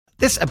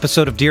This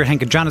episode of Dear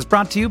Hank and John is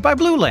brought to you by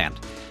Blue Land.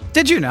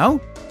 Did you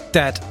know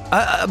that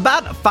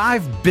about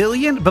 5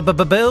 billion,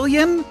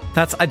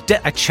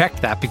 I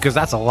checked that because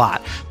that's a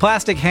lot,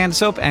 plastic hand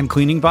soap and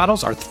cleaning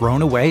bottles are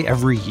thrown away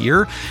every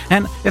year?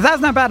 And if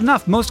that's not bad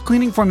enough, most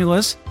cleaning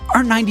formulas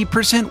are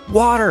 90%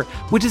 water,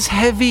 which is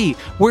heavy.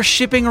 We're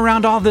shipping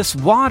around all this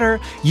water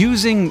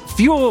using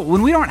fuel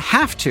when we don't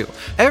have to.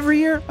 Every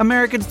year,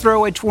 Americans throw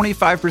away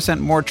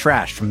 25% more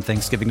trash from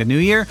Thanksgiving to New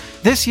Year.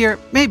 This year,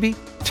 maybe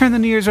turn the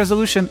New Year's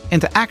resolution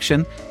into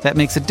action that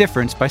makes a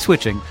difference by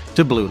switching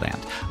to Blue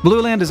Land.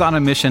 Blue Land is on a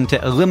mission to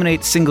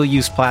eliminate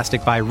single-use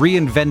plastic by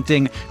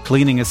reinventing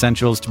cleaning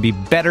essentials to be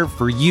better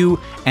for you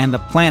and the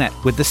planet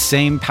with the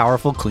same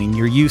powerful clean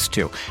you're used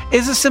to.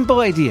 It's a simple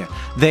idea.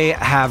 They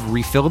have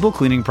refillable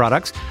cleaning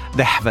products.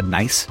 They have a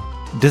nice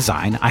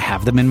design. I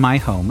have them in my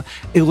home.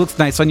 It looks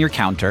nice on your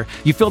counter.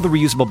 You fill the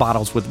reusable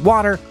bottles with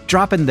water,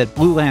 drop in the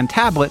Blue Land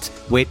tablets,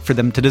 wait for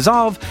them to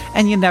dissolve,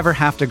 and you never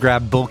have to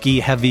grab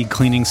bulky, heavy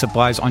cleaning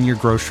supplies on your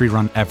grocery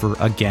run ever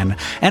again.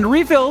 And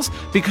refills,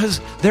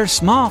 because they're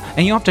small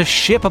and you don't have to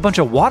ship a bunch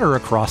of water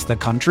across the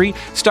country,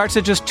 starts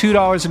at just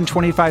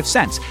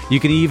 $2.25. You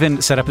can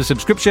even set up a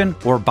subscription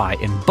or buy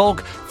in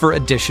bulk for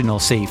additional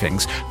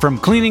savings. From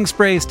cleaning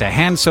sprays to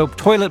hand soap,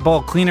 toilet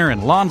bowl cleaner,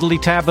 and laundry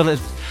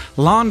tablets,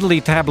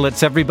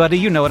 everybody,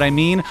 you know what I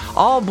mean.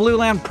 All Blue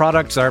Land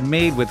products are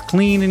made with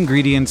clean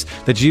ingredients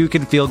that you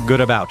can feel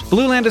good about.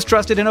 Blue Land is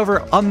trusted in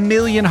over 1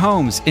 million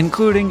homes,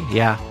 including,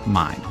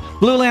 mine.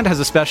 Blue Land has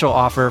a special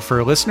offer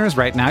for listeners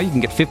right now. You can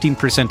get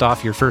 15%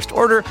 off your first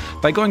order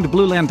by going to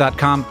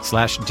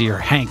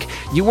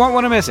blueland.com/dearhank. You won't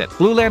want to miss it.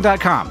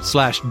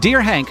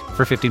 blueland.com/dearhank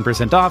for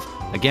 15% off.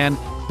 Again,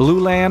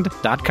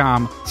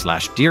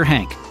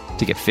 blueland.com/dearhank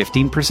to get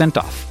 15%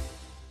 off.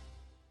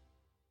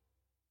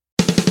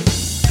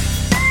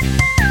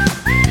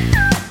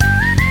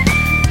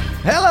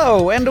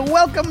 Hello, and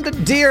welcome to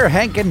Dear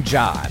Hank and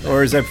John.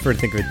 Or as I prefer to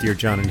think of it, Dear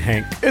John and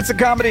Hank. It's a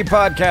comedy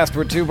podcast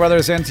where two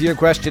brothers answer your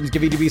questions,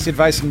 give you DBC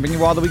advice, and bring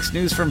you all the week's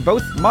news from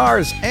both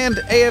Mars and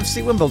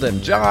AFC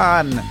Wimbledon.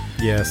 John.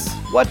 Yes.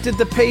 What did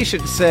the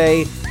patient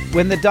say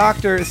when the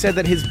doctor said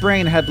that his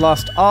brain had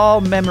lost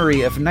all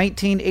memory of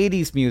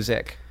 1980s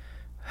music?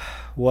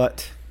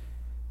 What?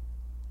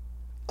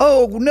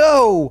 Oh,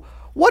 no!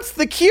 What's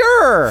the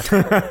cure?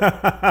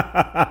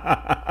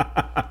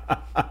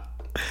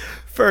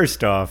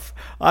 First off,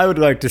 I would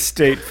like to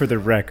state for the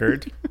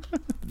record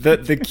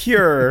that The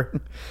Cure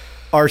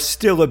are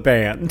still a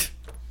band.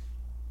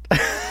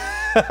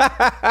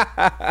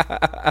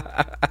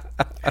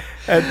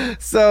 And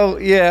so,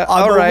 yeah,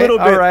 all right,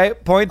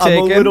 point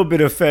taken. I'm a little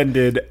bit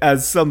offended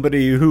as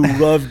somebody who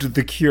loved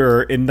The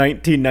Cure in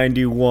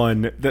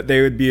 1991 that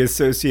they would be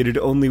associated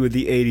only with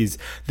the 80s.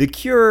 The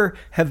Cure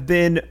have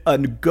been a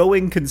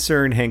going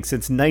concern, Hank,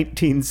 since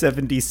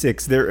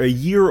 1976. They're a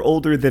year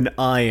older than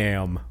I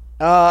am.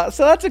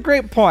 So that's a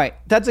great point.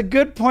 That's a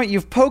good point.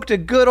 You've poked a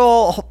good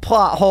old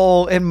plot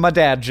hole in my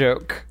dad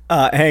joke.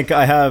 Hank,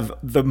 I have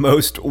the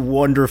most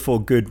wonderful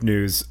good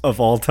news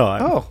of all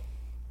time. Oh,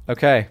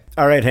 okay.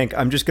 All right, Hank,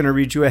 I'm just going to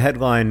read you a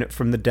headline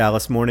from the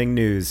Dallas Morning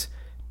News.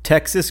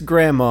 Texas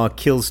grandma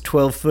kills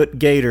 12-foot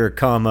gator,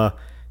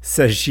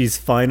 says she's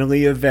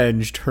finally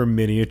avenged her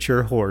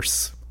miniature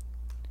horse.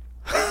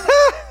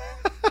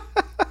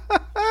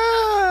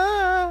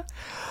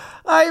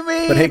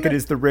 But Hank, it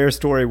is the rare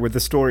story where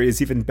the story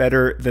is even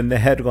better than the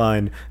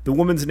headline. The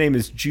woman's name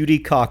is Judy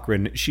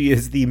Cochran. She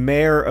is the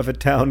mayor of a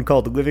town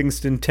called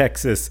Livingston,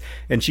 Texas,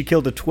 and she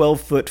killed a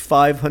 12-foot,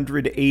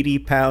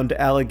 580-pound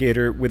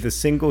alligator with a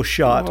single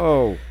shot.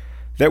 Whoa.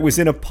 That was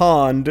in a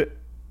pond,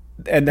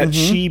 and that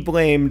she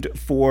blamed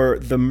for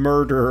the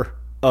murder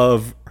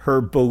of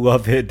her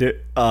beloved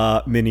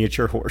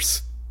miniature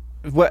horse.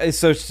 What?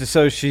 So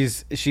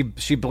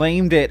she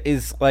blamed it.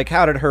 Is like,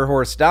 how did her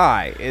horse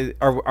die?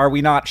 Are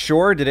we not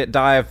sure? Did it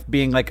die of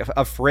being like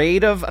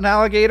afraid of an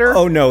alligator?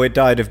 Oh no, it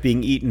died of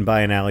being eaten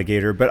by an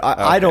alligator. But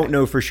I don't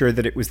know for sure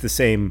that it was the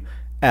same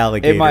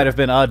alligator. It might have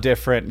been a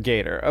different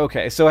gator.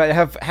 Okay, so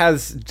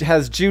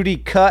has Judy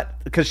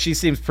cut, because she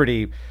seems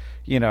pretty,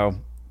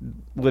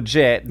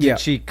 legit. Did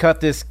she cut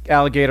this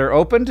alligator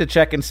open to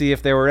check and see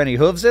if there were any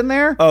hooves in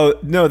there? Oh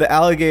no, the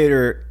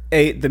alligator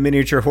ate the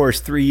miniature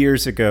horse 3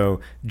 years ago.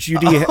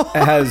 Judy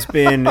has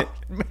been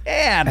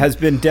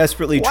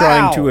desperately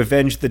trying to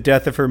avenge the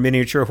death of her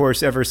miniature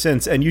horse ever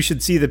since, and you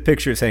should see the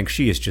pictures, Hank.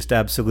 She is just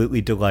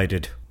absolutely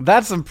delighted.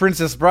 That's some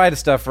Princess Bride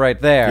stuff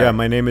right there. Yeah,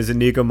 my name is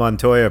Inigo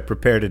Montoya.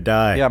 Prepare to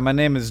die. Yeah, my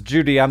name is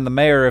Judy. I'm the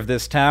mayor of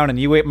this town, and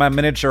you ate my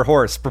miniature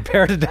horse.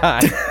 Prepare to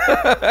die.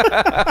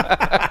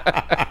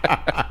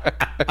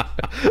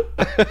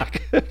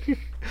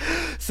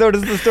 So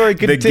does the story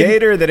continue? The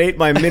gator that ate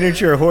my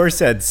miniature horse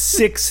had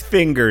 6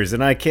 fingers,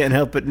 and I can't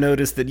help but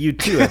notice that you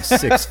too have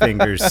 6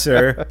 fingers,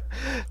 sir.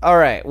 All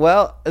right.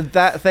 Well,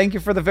 thank you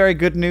for the very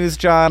good news,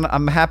 John.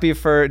 I'm happy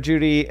for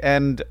Judy,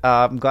 and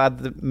I'm glad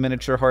the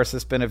miniature horse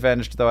has been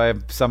avenged, though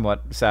I'm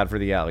somewhat sad for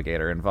the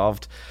alligator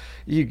involved.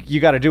 you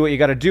got to do what you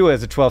got to do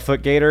as a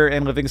 12-foot gator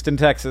in Livingston,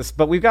 Texas.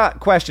 But we've got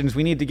questions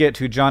we need to get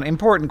to, John.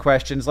 Important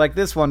questions like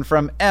this one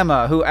from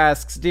Emma, who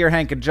asks, Dear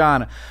Hank and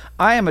John,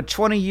 I am a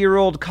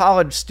 20-year-old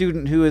college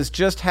student who has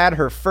just had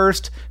her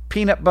first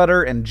peanut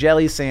butter and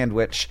jelly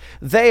sandwich.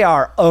 They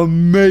are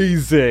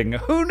amazing.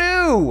 Who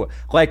knew?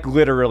 Like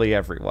literally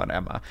everyone,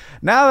 Emma.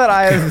 Now that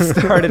I have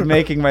started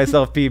making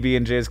myself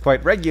PB&Js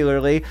quite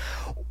regularly,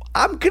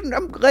 I'm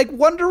like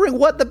wondering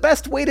what the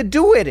best way to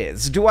do it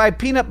is. Do I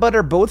peanut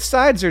butter both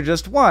sides or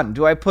just one?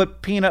 Do I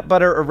put peanut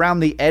butter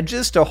around the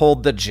edges to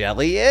hold the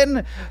jelly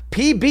in?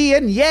 PB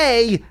and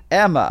yay,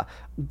 Emma.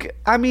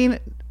 I mean,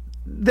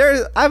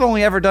 I've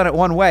only ever done it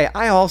one way.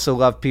 I also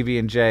love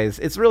PB&Js.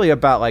 It's really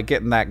about like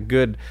getting that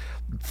good,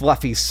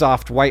 fluffy,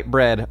 soft white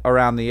bread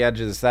around the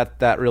edges.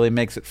 That really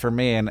makes it for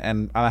me,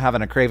 and I'm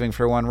having a craving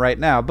for one right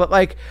now. But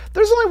like,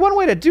 there's only one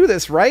way to do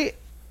this, right?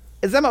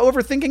 Is Emma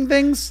overthinking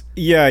things?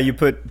 Yeah, you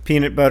put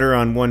peanut butter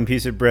on one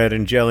piece of bread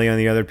and jelly on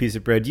the other piece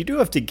of bread. You do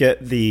have to get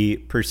the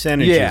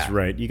percentages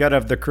right. You got to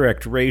have the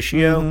correct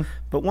ratio. Mm-hmm.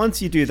 But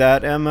once you do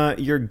that, Emma,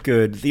 you're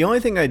good. The only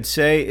thing I'd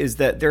say is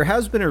that there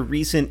has been a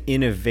recent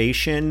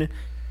innovation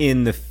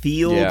in the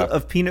field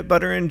of peanut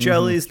butter and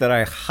jellies that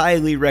I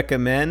highly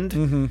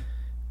recommend,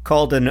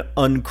 called an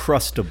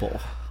Uncrustable.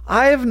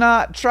 I have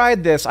not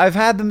tried this. I've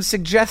had them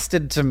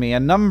suggested to me a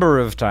number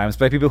of times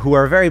by people who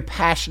are very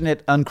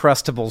passionate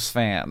Uncrustables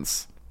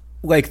fans.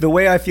 Like, the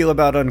way I feel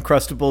about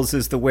Uncrustables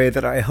is the way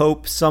that I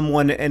hope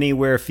someone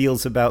anywhere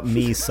feels about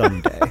me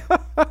someday.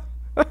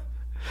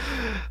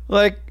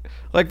 like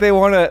they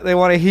want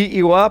to heat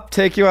you up,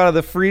 take you out of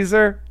the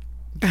freezer,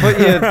 put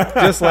you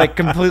just like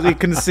completely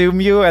consume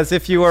you as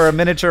if you were a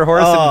miniature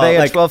horse and they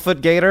a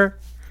 12-foot gator.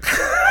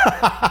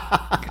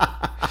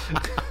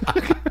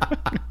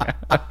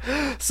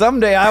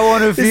 Someday I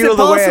want to feel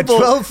the way a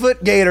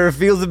 12-foot gator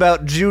feels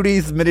about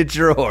Judy's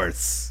miniature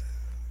horse.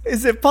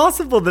 Is it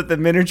possible that the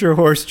miniature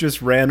horse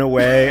just ran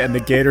away and the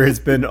gator has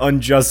been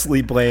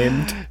unjustly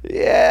blamed?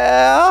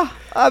 Yeah.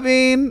 I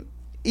mean,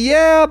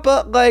 yeah,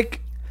 but like,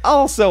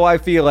 also I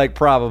feel like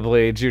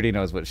probably Judy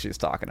knows what she's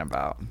talking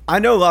about. I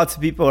know lots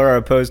of people are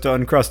opposed to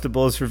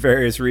Uncrustables for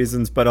various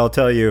reasons, but I'll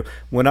tell you,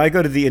 when I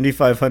go to the Indy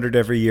 500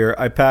 every year,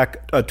 I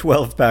pack a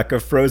 12-pack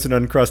of frozen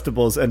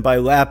Uncrustables, and by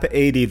lap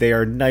 80, they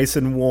are nice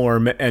and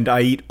warm, and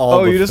I eat all of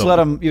them. Oh, you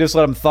just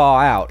let them thaw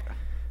out.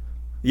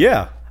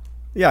 Yeah.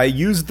 Yeah, I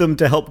use them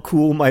to help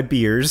cool my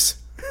beers.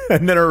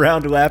 And then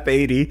around lap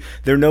 80,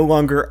 they're no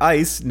longer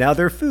ice, now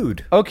they're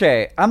food.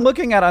 Okay, I'm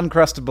looking at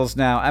Uncrustables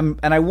now, and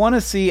I want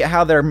to see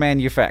how they're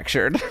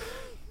manufactured.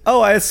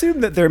 Oh, I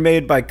assume that they're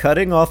made by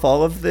cutting off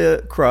all of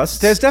the crusts.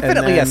 There's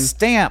definitely a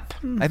stamp.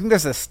 I think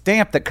there's a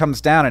stamp that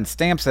comes down and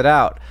stamps it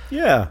out.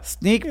 Yeah.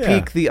 Sneak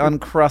peek the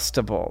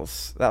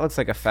Uncrustables. That looks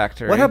like a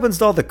factory. What happens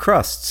to all the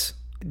crusts?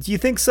 Do you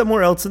think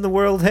somewhere else in the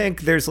world,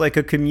 Hank, there's like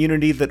a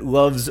community that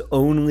loves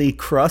only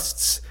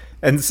crusts?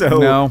 And so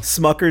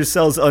Smucker's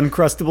sells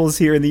Uncrustables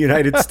here in the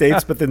United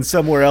States, but then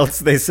somewhere else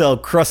they sell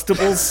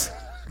Crustables?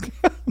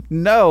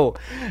 No,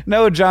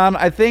 John.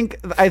 I think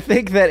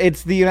that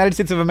it's the United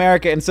States of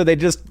America, and so they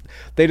just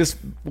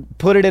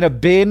put it in a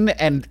bin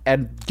and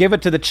give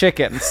it to the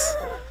chickens.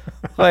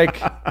 Like,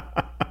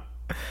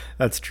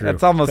 that's true.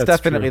 That's almost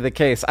definitely the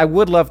case. I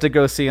would love to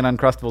go see an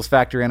Uncrustables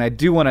factory, and I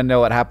do want to know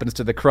what happens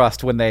to the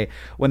crust when they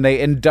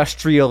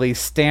industrially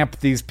stamp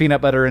these peanut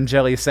butter and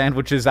jelly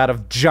sandwiches out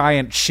of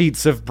giant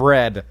sheets of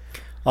bread.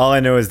 All I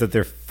know is that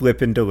they're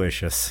flippin'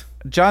 delicious.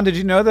 John, did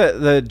you know that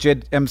the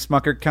J.M.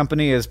 Smucker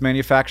Company is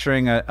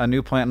manufacturing a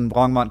new plant in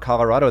Longmont,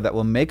 Colorado that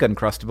will make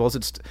Uncrustables?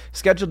 It's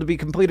scheduled to be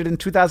completed in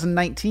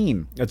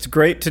 2019. It's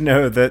great to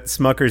know that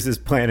Smucker's is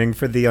planning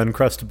for the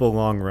Uncrustable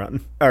long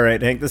run. All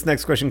right, Hank, this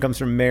next question comes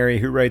from Mary,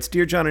 who writes,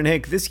 Dear John and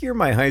Hank, this year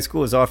my high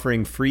school is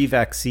offering free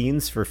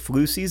vaccines for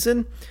flu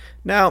season.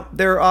 Now,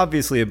 there are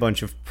obviously a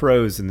bunch of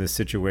pros in this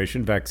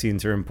situation.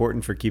 Vaccines are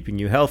important for keeping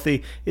you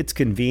healthy. It's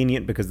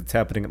convenient because it's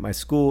happening at my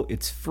school.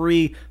 It's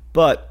free.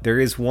 But there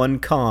is one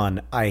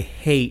con. I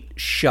hate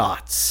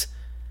shots.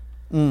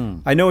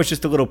 I know it's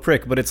just a little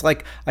prick, but it's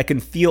like I can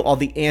feel all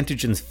the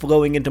antigens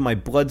flowing into my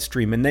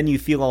bloodstream, and then you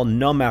feel all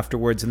numb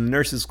afterwards, and the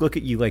nurses look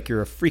at you like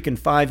you're a freaking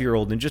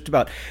 5-year-old, and just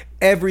about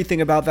everything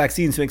about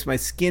vaccines makes my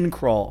skin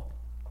crawl.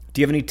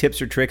 Do you have any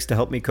tips or tricks to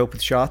help me cope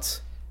with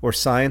shots? Or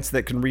science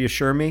that can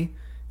reassure me?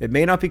 It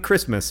may not be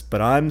Christmas, but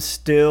I'm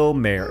still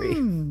Mary.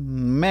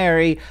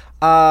 Mary,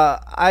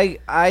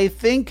 I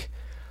think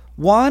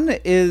one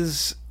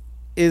is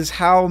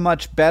how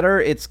much better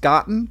it's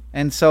gotten.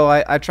 And so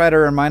I try to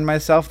remind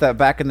myself that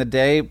back in the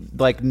day,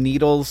 like,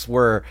 needles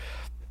were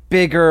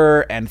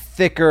bigger and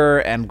thicker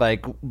and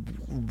like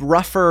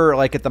rougher,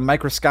 like at the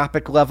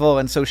microscopic level,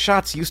 and so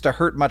shots used to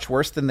hurt much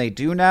worse than they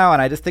do now.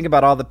 And I just think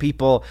about all the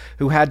people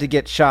who had to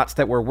get shots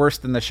that were worse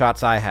than the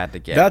shots I had to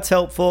get. That's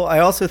helpful. I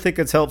also think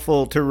it's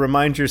helpful to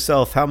remind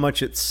yourself how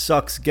much it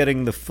sucks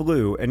getting the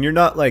flu, and you're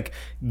not like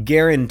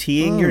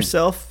guaranteeing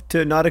yourself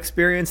to not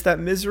experience that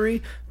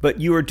misery, but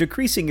you are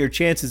decreasing your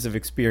chances of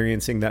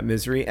experiencing that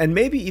misery. And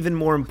maybe even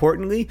more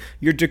importantly,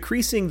 you're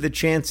decreasing the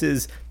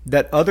chances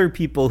that other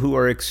people who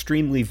are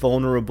extremely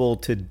vulnerable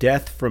to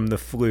death from the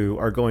flu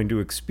are going to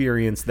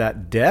experience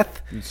that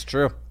death. It's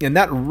true. And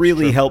that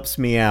really helps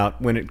me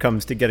out when it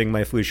comes to getting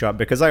my flu shot,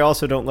 because I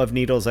also don't love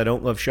needles, I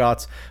don't love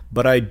shots,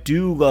 but I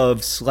do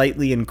love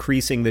slightly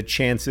increasing the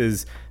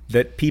chances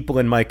that people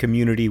in my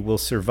community will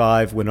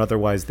survive when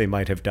otherwise they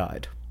might have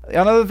died.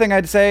 Another thing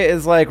I'd say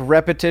is like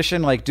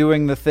repetition, like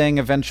doing the thing,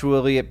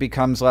 eventually it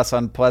becomes less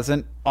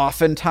unpleasant.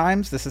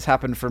 Oftentimes, this has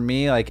happened for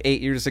me, like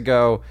 8 years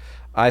ago,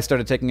 I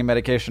started taking a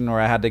medication where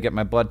I had to get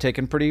my blood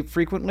taken pretty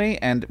frequently,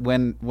 and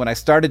when I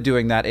started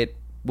doing that,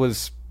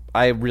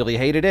 I really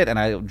hated it, and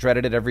I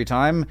dreaded it every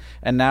time,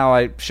 and now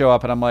I show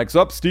up and I'm like,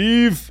 "Sup,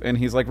 Steve?" And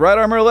he's like, "Right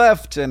arm or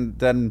left?" And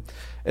then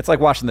it's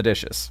like washing the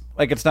dishes.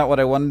 Like, it's not what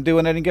I want to do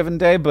on any given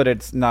day, but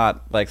it's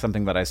not like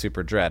something that I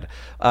super dread.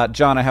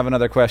 John, I have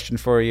another question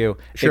for you.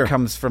 Sure. It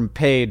comes from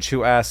Paige,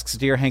 who asks,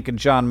 "Dear Hank and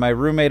John, my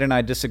roommate and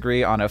I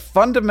disagree on a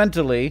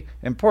fundamentally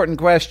important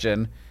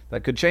question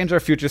that could change our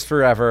futures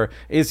forever.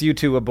 Is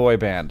U2 a boy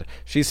band?"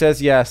 She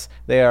says yes,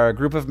 they are a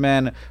group of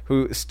men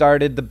who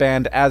started the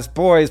band as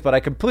boys, but I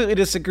completely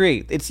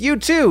disagree. It's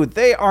U2.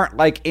 They aren't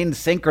like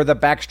NSYNC or the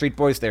Backstreet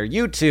Boys. They're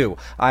U2.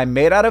 I'm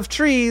made out of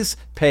trees,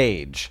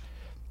 Paige.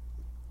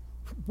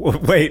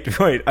 Wait.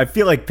 I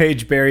feel like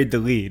Paige buried the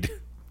lead.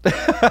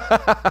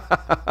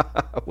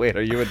 Wait,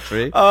 are you a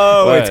tree?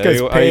 Oh, What, it's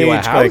because are you a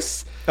Paige,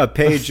 house? like a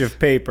page of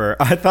paper.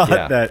 I thought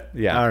that.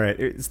 Yeah. All right.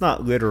 It's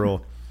not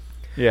literal.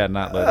 Yeah,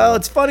 not literal. Well,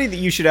 it's funny that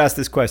you should ask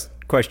this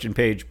question,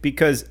 Paige,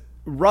 because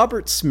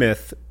Robert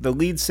Smith, the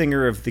lead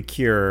singer of The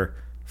Cure,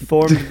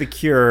 formed The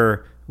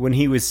Cure when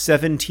he was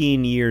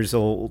 17 years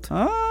old.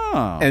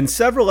 Oh. And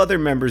several other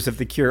members of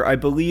The Cure, I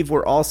believe,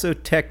 were also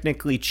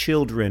technically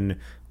children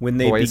when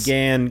they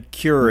began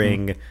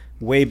curing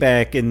way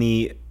back in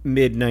the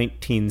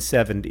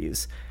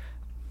mid-1970s.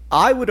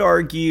 I would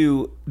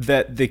argue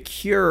that The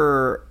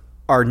Cure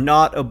are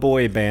not a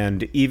boy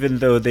band, even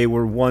though they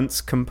were once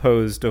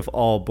composed of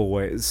all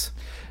boys.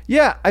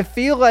 Yeah, I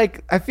feel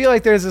like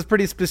there's this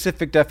pretty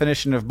specific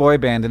definition of boy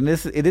band, and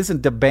it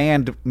isn't a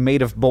band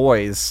made of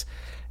boys.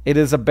 It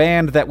is a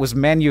band that was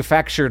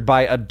manufactured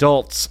by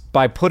adults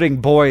by putting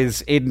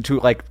boys into,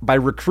 like, by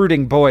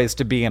recruiting boys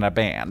to be in a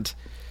band.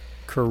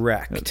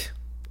 Correct.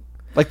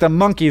 Like the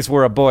Monkees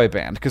were a boy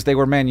band because they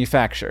were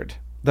manufactured.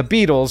 The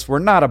Beatles were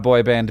not a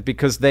boy band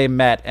because they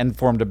met and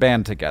formed a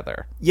band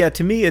together. Yeah,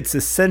 to me, it's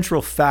a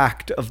central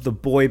fact of the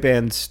boy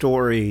band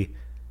story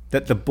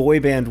that the boy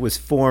band was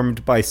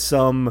formed by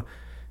some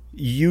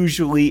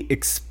usually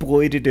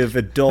exploitative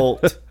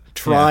adult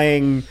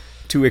trying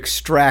to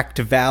extract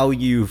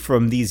value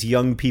from these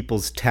young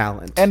people's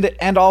talent.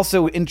 And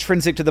also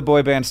intrinsic to the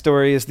boy band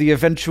story is the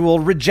eventual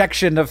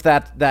rejection of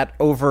that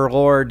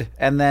overlord,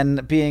 and then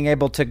being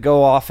able to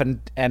go off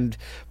and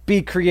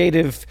be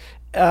creative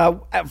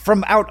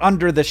from out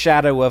under the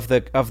shadow of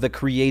the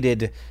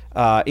created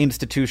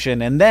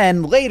institution, and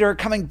then later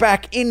coming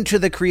back into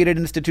the created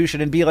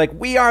institution and be like,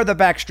 we are the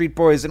Backstreet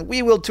Boys and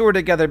we will tour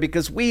together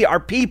because we are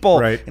people,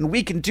 right, and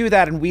we can do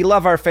that, and we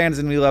love our fans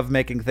and we love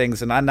making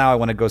things, and now I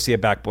want to go see a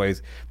Back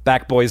Boys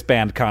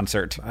band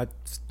concert.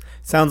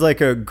 Sounds like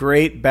a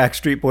great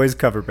Backstreet Boys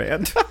cover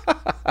band.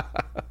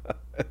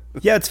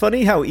 Yeah, it's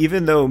funny how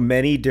even though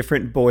many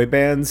different boy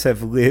bands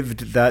have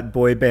lived that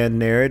boy band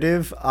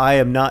narrative, I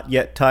am not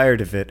yet tired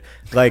of it.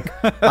 Like,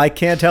 I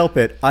can't help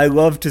it. I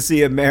love to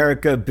see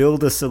America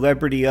build a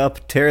celebrity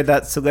up, tear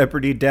that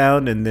celebrity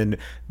down, and then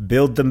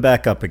build them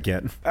back up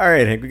again. All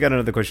right, Hank, we got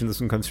another question. This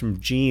one comes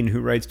from Jean,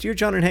 who writes, "Dear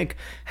John and Hank,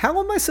 how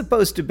am I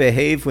supposed to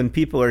behave when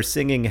people are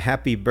singing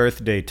happy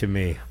birthday to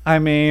me?" I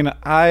mean,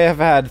 I have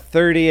had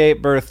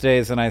 38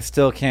 birthdays and I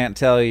still can't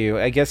tell you.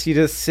 I guess you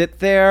just sit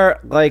there,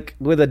 like,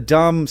 with a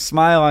dumb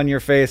smile on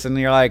your face, and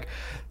you're like,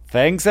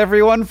 "Thanks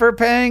everyone for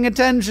paying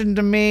attention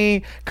to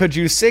me. Could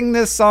you sing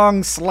this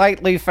song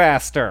slightly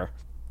faster?"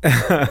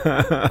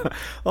 Well,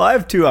 I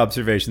have two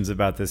observations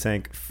about this,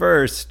 Hank.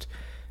 First,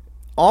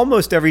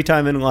 almost every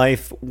time in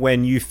life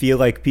when you feel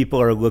like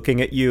people are looking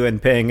at you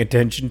and paying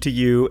attention to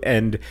you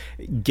and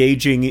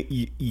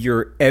gauging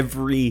your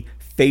every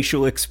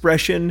facial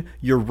expression,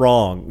 you're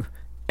wrong.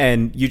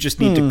 And you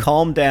just need to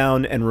calm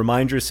down and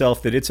remind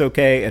yourself that it's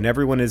okay and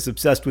everyone is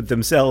obsessed with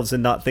themselves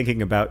and not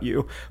thinking about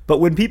you. But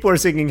when people are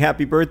singing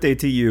happy birthday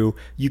to you,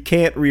 you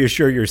can't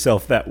reassure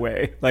yourself that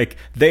way. Like,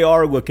 they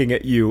are looking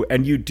at you,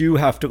 and you do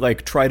have to,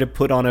 like, try to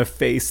put on a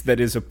face that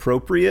is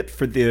appropriate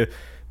for the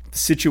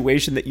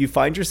situation that you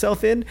find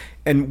yourself in.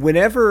 And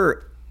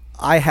whenever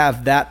I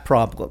have that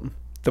problem,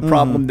 the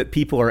problem that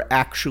people are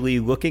actually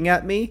looking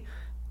at me,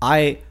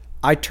 I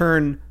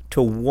turn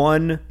to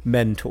one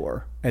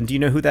mentor. And do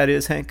you know who that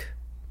is, Hank?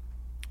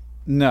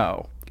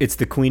 No. It's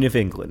the Queen of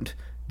England.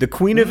 The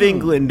Queen of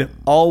England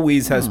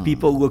always has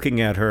people looking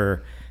at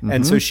her,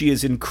 and so she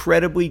is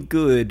incredibly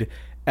good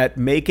at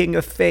making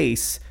a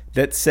face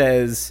that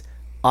says,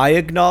 "I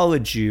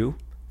acknowledge you,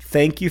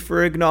 thank you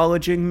for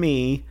acknowledging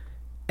me,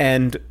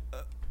 and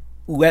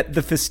let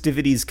the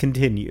festivities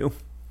continue."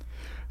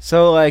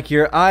 So, like,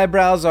 your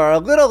eyebrows are a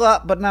little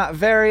up, but not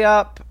very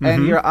up,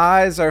 and your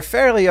eyes are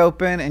fairly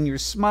open, and your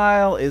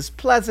smile is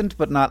pleasant,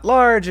 but not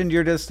large, and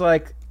you're just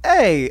like,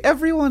 hey,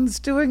 everyone's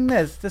doing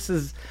this. This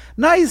is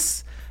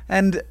nice,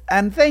 and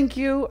thank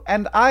you,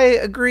 and I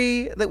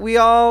agree that we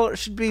all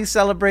should be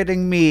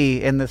celebrating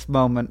me in this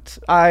moment.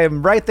 I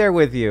am right there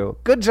with you.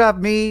 Good job,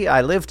 me.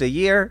 I lived a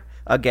year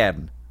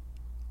again.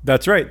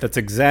 That's right. That's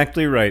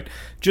exactly right.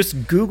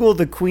 Just Google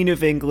the Queen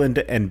of England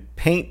and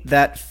paint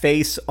that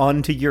face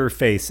onto your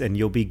face and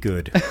you'll be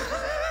good.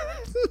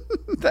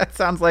 That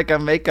sounds like a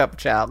makeup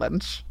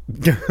challenge.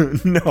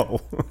 No.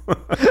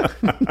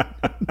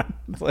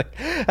 It's like,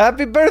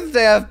 happy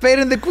birthday, I've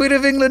painted the Queen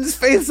of England's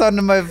face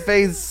onto my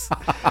face.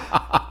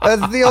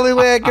 That's the only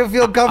way I can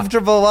feel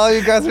comfortable while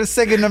you guys are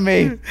singing to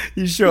me.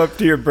 You show up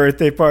to your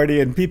birthday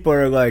party and people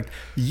are like,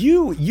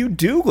 you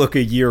do look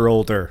a year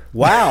older.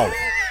 Wow.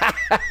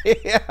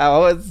 Yeah,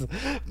 well, it's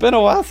been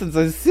a while since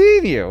I've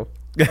seen you.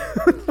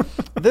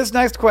 This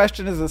next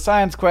question is a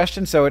science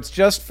question, so it's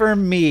just for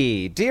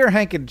me. Dear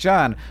Hank and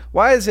John,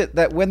 why is it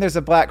that when there's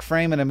a black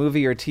frame in a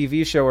movie or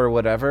TV show or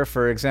whatever,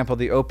 for example,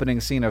 the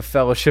opening scene of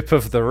Fellowship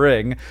of the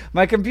Ring,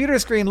 my computer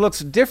screen looks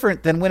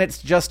different than when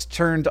it's just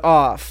turned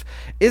off?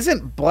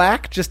 Isn't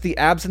black just the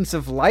absence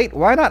of light?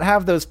 Why not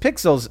have those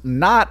pixels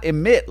not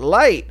emit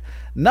light?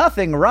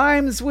 Nothing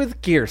rhymes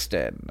with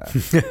Kirsten.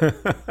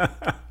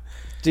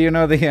 Do you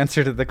know the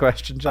answer to the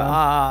question,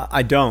 John?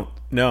 I don't.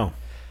 No.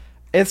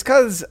 It's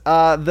because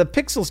the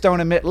pixels don't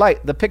emit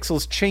light. The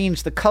pixels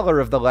change the color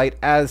of the light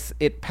as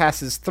it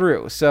passes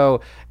through.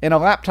 So in a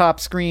laptop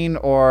screen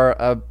or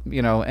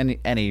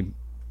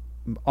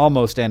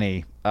almost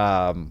any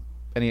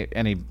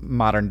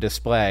modern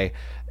display,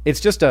 it's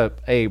just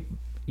a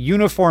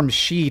uniform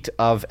sheet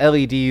of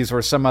LEDs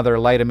or some other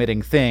light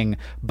emitting thing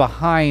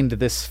behind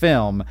this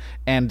film,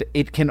 and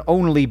it can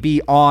only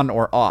be on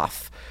or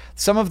off.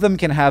 Some of them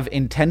can have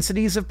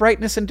intensities of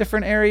brightness in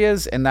different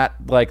areas, and that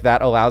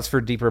allows for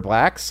deeper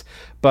blacks.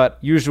 But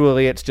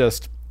usually it's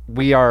just,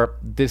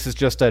 this is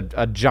just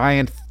a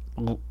giant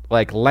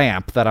like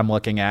lamp that I'm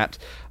looking at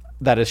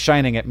that is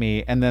shining at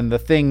me. And then the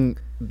thing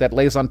that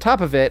lays on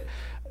top of it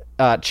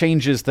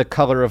changes the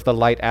color of the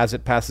light as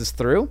it passes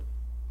through.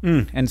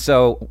 And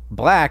so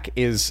black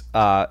is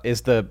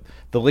the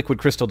liquid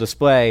crystal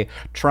display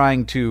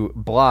trying to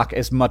block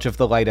as much of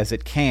the light as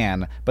it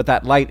can, but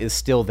that light is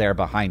still there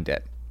behind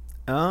it.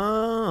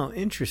 Oh,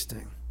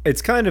 interesting.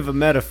 It's kind of a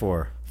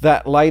metaphor.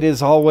 That light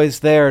is always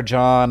there,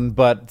 John,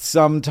 but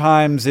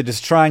sometimes it is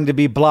trying to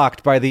be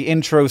blocked by the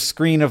intro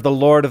screen of the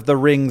Lord of the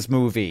Rings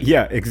movie.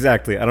 Yeah,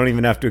 exactly. I don't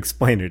even have to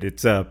explain it.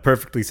 It's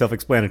perfectly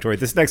self-explanatory.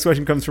 This next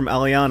question comes from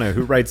Aliana,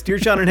 who writes, Dear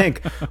John and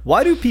Hank,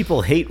 why do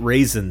people hate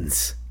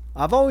raisins?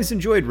 I've always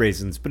enjoyed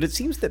raisins, but it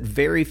seems that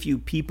very few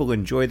people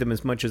enjoy them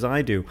as much as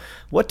I do.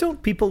 What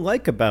don't people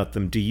like about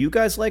them? Do you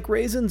guys like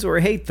raisins or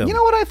hate them? You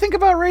know what I think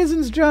about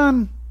raisins,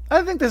 John?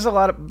 I think there's a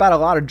lot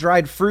of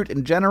dried fruit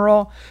in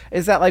general,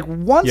 is that like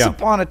once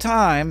upon a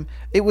time,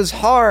 it was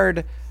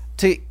hard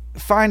to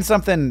find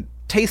something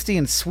tasty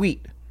and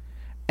sweet.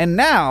 And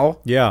now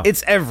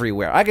it's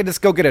everywhere. I could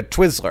just go get a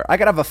Twizzler. I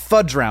could have a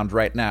fudge round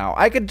right now.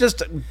 I could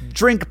just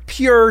drink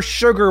pure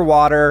sugar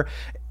water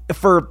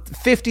for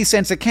 50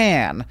 cents a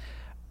can.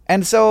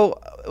 And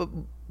so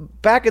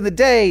back in the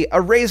day,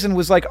 a raisin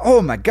was like,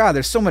 oh my God,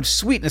 there's so much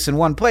sweetness in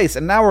one place.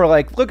 And now we're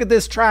like, look at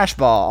this trash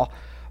ball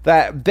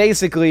that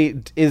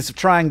basically is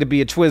trying to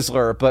be a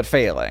Twizzler but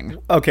failing.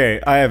 Okay,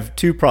 I have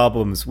two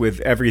problems with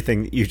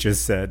everything that you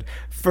just said.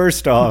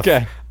 First off,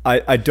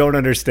 I don't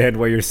understand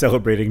why you're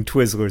celebrating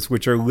Twizzlers,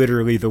 which are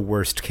literally the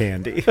worst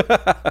candy.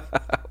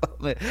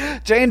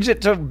 Change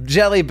it to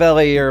Jelly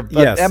Belly or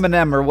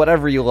M&M or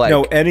whatever you like.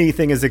 No,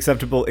 anything is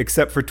acceptable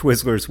except for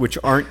Twizzlers, which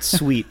aren't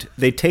sweet.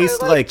 They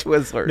taste like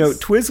Twizzlers. No,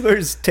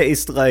 Twizzlers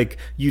taste like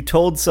you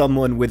told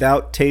someone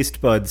without taste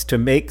buds to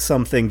make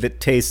something that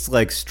tastes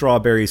like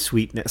strawberry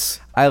sweetness.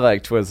 I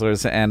like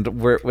Twizzlers,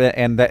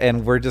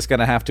 and we're just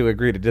gonna have to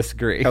agree to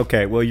disagree.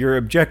 Okay, well, you're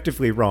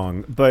objectively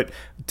wrong, but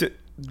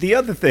the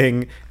other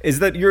thing is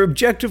that you're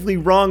objectively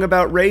wrong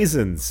about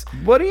raisins.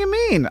 What do you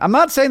mean? I'm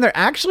not saying they're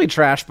actually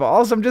trash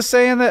balls. I'm just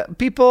saying that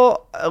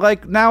people,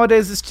 like,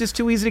 nowadays it's just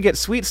too easy to get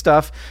sweet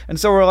stuff. And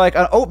so we're like,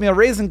 an oatmeal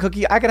raisin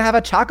cookie, I could have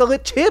a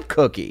chocolate chip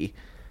cookie.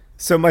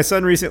 So my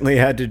son recently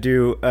had to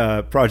do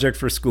a project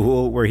for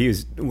school where he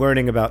was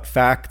learning about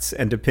facts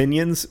and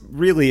opinions.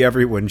 Really,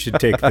 everyone should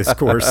take this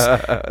course.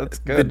 That's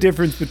good. The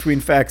difference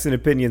between facts and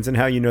opinions and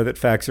how you know that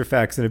facts are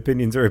facts and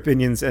opinions are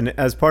opinions. And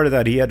as part of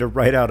that, he had to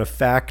write out a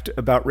fact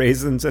about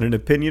raisins and an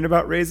opinion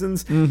about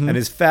raisins. Mm-hmm. And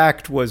his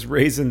fact was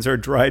raisins are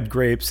dried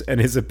grapes,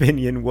 and his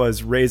opinion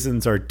was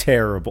raisins are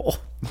terrible.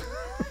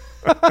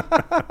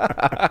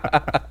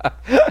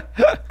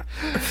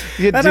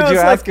 Did you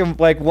ask him,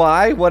 like,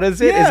 why? What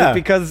is it? Yeah.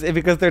 Is it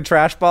because they're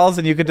trash balls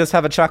and you could just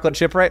have a chocolate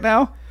chip right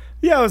now?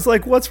 Yeah, I was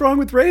like, what's wrong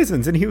with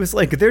raisins? And he was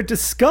like, they're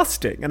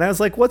disgusting. And I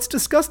was like, what's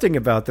disgusting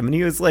about them? And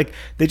he was like,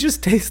 they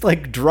just taste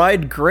like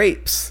dried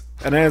grapes.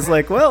 And I was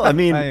like, well, I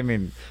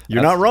mean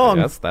you're not wrong.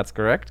 Yes, that's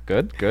correct.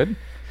 Good.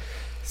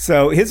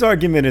 So his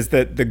argument is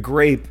that the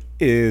grape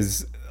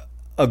is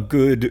a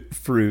good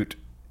fruit.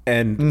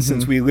 And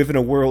since we live in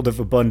a world of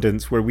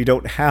abundance where we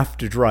don't have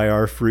to dry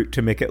our fruit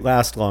to make it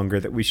last longer,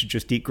 that we should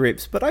just eat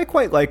grapes. But I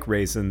quite like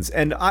raisins.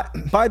 And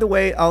by the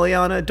way,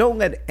 Aliana, don't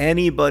let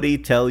anybody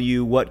tell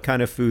you what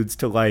kind of foods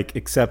to like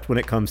except when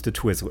it comes to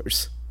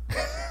Twizzlers.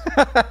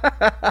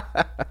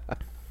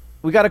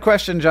 We got a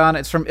question, John.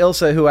 It's from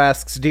Ilsa, who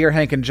asks, Dear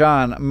Hank and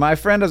John, my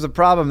friend has a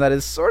problem that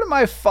is sort of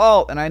my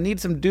fault, and I need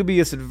some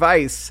dubious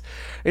advice.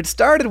 It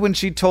started when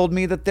she told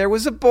me that there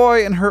was a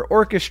boy in her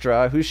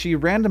orchestra who she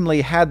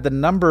randomly had the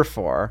number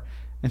for,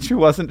 and she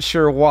wasn't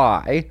sure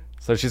why.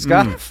 So she's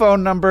got a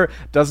phone number,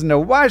 doesn't know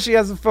why she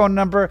has a phone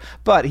number,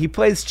 but he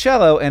plays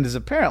cello and is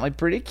apparently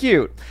pretty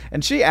cute.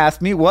 And she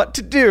asked me what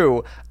to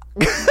do.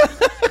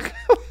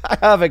 I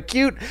have a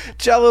cute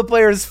cello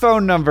player's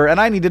phone number, and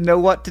I need to know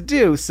what to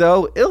do.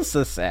 So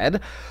Ilsa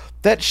said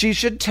that she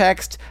should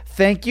text,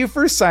 "Thank you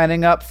for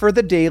signing up for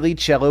the daily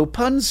cello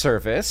pun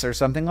service," or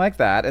something like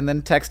that, and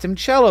then text him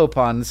cello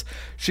puns.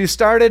 She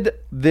started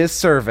this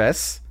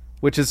service,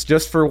 which is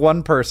just for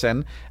one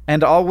person,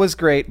 and all was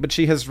great, but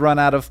she has run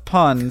out of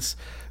puns.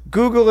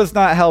 Google is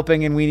not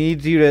helping, and we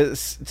need you to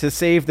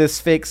save this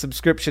fake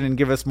subscription and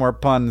give us more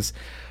puns.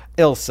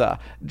 Ilsa.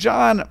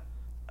 John...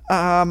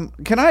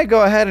 can I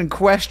go ahead and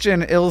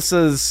question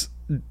Ilsa's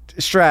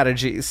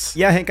strategies?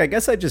 Yeah, Hank, I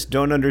guess I just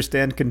don't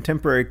understand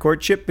contemporary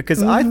courtship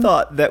because I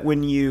thought that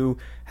when you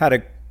had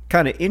a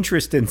kind of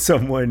interest in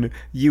someone,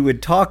 you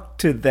would talk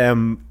to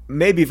them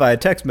maybe via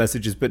text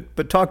messages,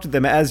 but talk to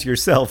them as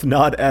yourself,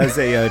 not as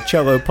a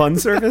cello pun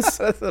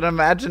service. As an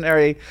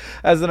imaginary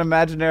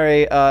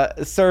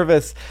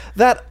service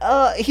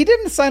that he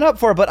didn't sign up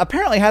for, but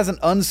apparently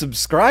hasn't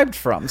unsubscribed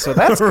from. So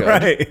that's good.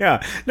 Right?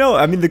 Yeah. No,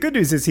 I mean the good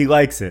news is he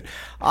likes it.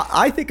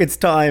 I think it's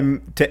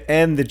time to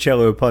end the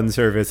cello pun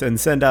service and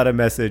send out a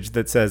message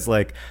that says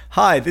like,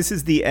 "Hi, this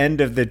is the end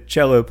of the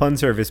cello pun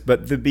service,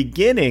 but the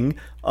beginning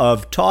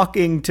of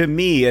talking to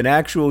me, an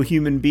actual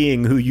human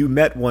being who you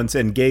met once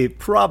and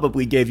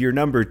probably gave your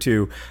number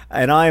to,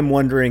 and I'm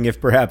wondering if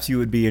perhaps you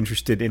would be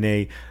interested in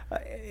a,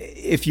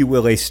 if you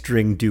will, a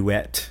string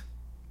duet."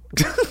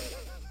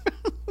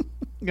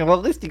 Yeah, well,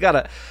 at least you got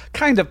a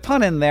kind of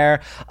pun in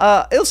there.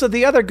 Ilsa,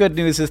 the other good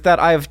news is that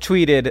I've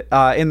tweeted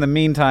in the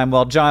meantime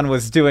while John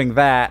was doing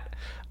that,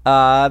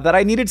 that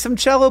I needed some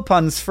cello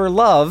puns for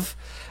love,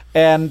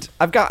 and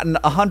I've gotten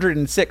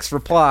 106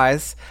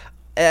 replies.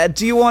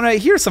 Do you want to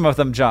hear some of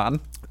them,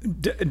 John?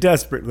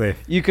 Desperately.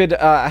 You could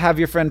have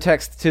your friend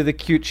text to the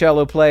cute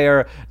cello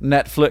player,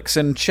 "Netflix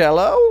and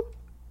cello,"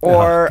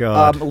 or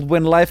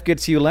 "When life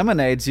gets you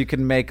lemonades, you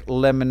can make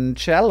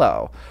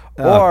limoncello."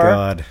 Or,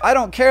 God. "I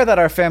don't care that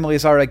our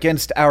families are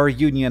against our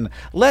union.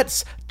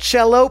 Let's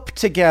cellope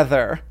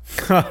together."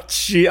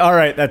 Gee, all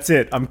right, that's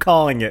it. I'm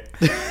calling it.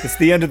 It's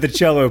the end of the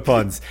cello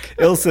puns.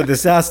 Ilsa,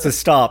 this has to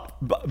stop,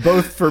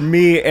 both for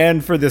me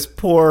and for this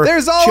poor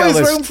There's always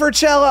cellist. room for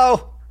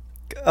cello.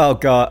 Oh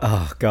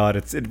God!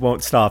 It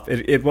won't stop.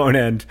 It won't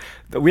end.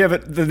 We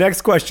have the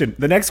next question.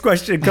 The next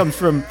question comes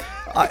from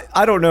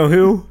I don't know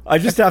who. I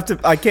just have to.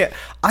 I can't.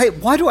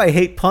 Why do I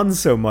hate puns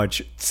so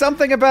much?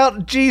 Something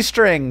about G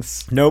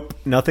strings. Nope,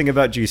 nothing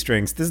about G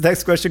strings. This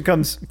next question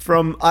comes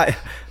from I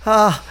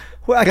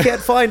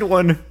can't find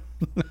one.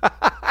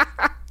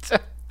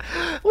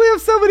 We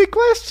have so many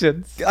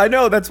questions. I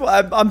know. That's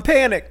why I'm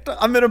panicked.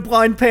 I'm in a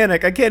blind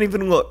panic. I can't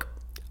even look.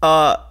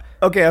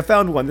 Okay, I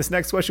found one. This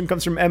next question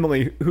comes from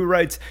Emily, who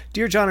writes,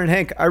 "Dear John and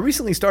Hank, I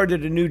recently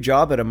started a new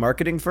job at a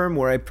marketing firm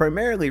where I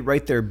primarily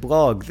write their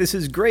blog. This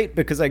is great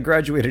because I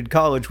graduated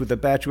college with a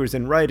bachelor's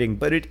in writing,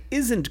 but it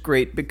isn't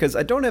great because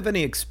I don't have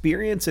any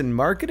experience in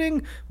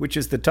marketing, which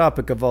is the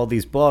topic of all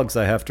these blogs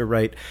I have to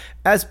write.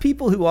 As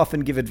people who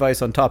often give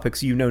advice on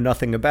topics you know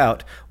nothing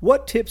about,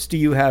 what tips do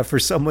you have for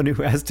someone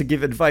who has to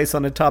give advice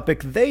on a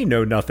topic they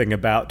know nothing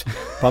about?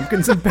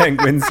 Pumpkins and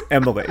Penguins,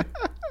 Emily."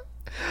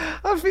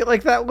 I feel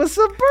like that was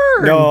a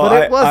burn, No,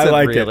 but it wasn't I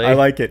like really. it. I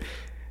like it.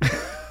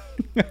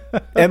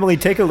 Emily,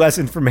 take a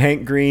lesson from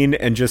Hank Green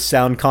and just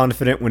sound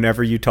confident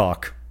whenever you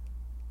talk.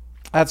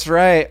 That's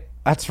right.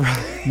 That's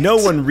right. No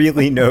one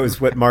really knows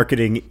what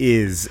marketing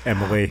is,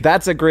 Emily.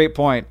 That's a great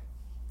point.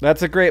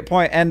 That's a great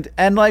point.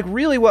 And like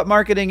really what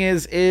marketing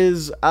is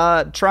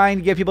trying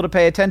to get people to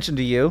pay attention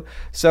to you.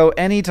 So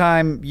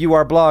anytime you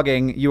are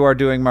blogging, you are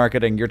doing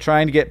marketing. You're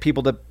trying to get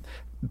people to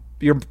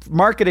your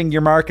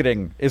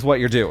marketing is what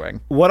you're doing.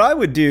 What I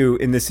would do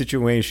in this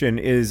situation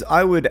is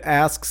I would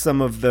ask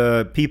some of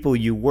the people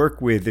you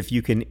work with if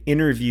you can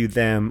interview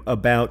them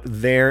about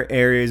their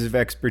areas of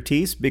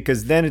expertise,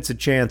 because then it's a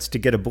chance to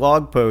get a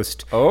blog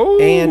post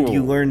and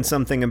you learn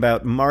something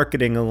about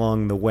marketing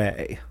along the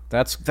way.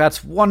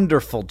 That's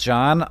wonderful,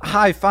 John.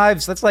 High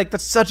fives.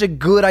 That's such a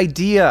good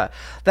idea.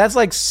 That's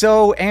like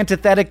so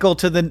antithetical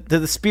to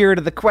the spirit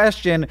of the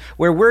question,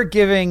 where we're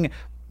giving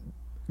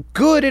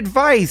good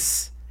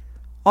advice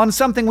on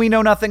something we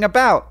know nothing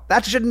about.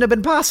 That shouldn't have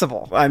been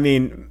possible. I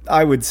mean,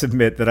 I would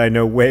submit that I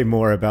know way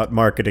more about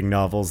marketing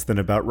novels than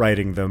about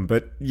writing them,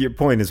 but your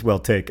point is well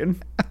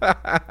taken.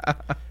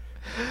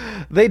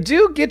 They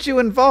do get you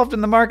involved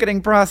in the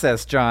marketing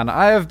process, John.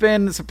 I have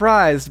been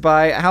surprised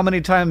by how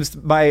many times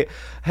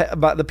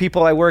the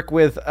people I work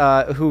with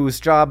whose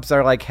jobs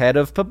are like head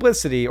of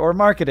publicity or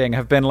marketing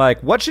have been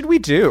like, what should we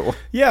do?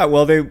 Yeah,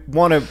 well, they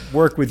want to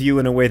work with you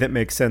in a way that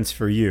makes sense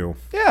for you.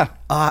 Yeah.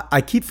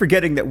 I keep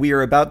forgetting that we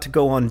are about to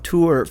go on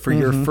tour for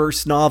your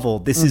first novel.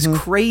 This is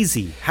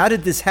crazy. How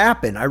did this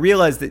happen? I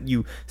realize that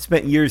you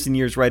spent years and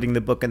years writing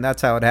the book, and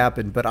that's how it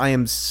happened. But I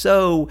am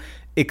so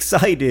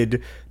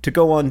excited to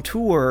go on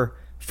tour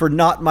for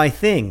Not My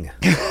Thing.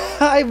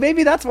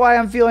 Maybe that's why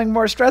I'm feeling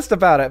more stressed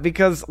about it,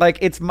 because like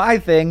it's my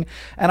thing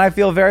and I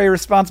feel very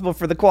responsible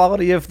for the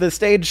quality of the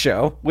stage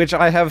show, which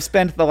I have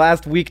spent the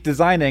last week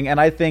designing and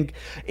I think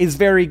is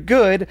very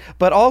good,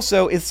 but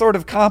also is sort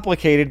of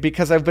complicated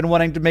because I've been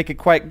wanting to make it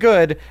quite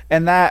good,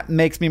 and that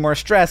makes me more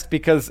stressed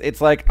because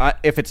it's like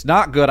if it's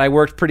not good, I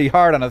worked pretty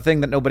hard on a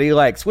thing that nobody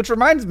likes. Which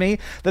reminds me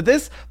that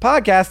this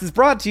podcast is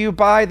brought to you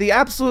by the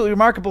Absolutely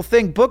Remarkable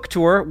Thing book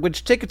tour,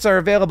 which tickets are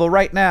available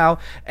right now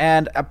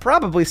and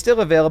probably still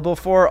available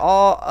for all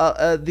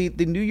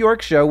the New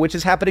York show, which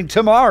is happening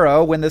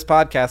tomorrow when this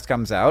podcast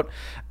comes out,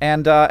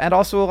 and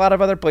also a lot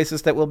of other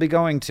places that we'll be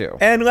going to.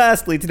 And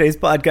lastly, today's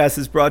podcast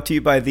is brought to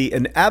you by the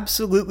An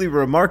Absolutely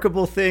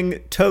Remarkable Thing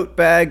tote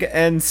bag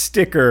and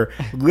sticker,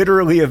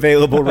 literally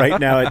available right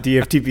now at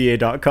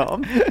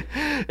dftba.com.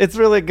 It's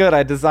really good.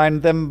 I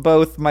designed them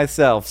both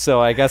myself,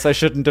 so I guess I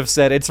shouldn't have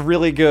said it's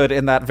really good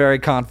in that very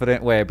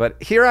confident way,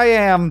 but here I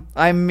am.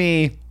 I'm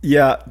me.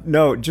 Yeah,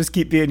 no, just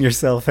keep being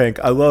yourself, Hank.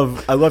 I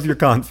love your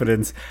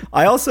confidence.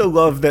 I also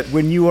love that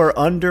when you are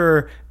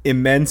under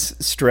immense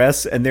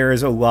stress and there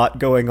is a lot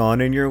going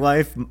on in your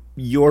life,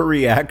 your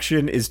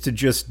reaction is to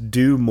just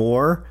do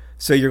more.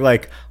 So you're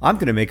like, I'm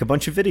going to make a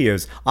bunch of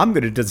videos. I'm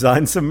going to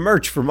design some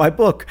merch for my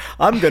book.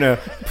 I'm going to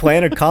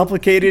plan a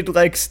complicated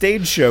like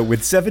stage show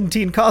with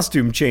 17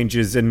 costume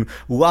changes and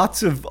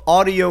lots of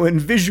audio and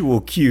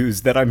visual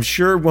cues that I'm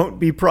sure won't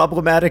be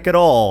problematic at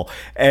all.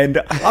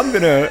 And I'm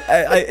going to,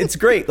 it's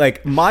great.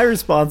 Like my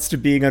response to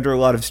being under a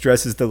lot of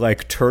stress is the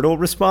like turtle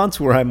response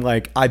where I'm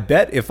like, I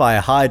bet if I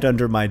hide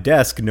under my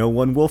desk, no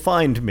one will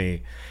find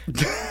me.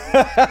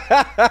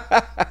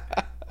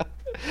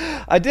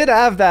 I did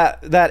have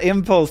that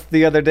impulse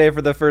the other day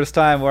for the first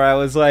time where I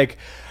was like,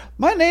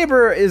 my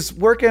neighbor is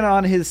working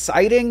on his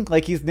siding,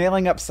 like he's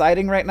nailing up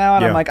siding right now,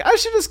 and I'm like, I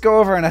should just go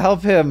over and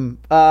help him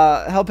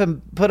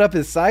put up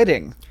his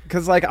siding,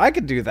 because like I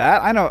could do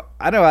that. I know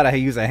how to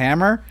use a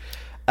hammer.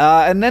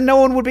 And then no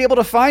one would be able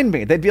to find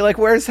me. They'd be like,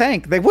 where's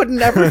Hank? They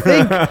wouldn't ever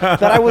think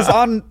that I was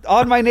on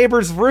my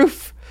neighbor's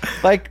roof,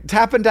 like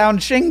tapping down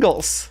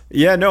shingles.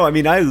 Yeah, no, I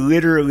mean, I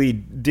literally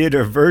did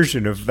a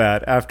version of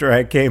that after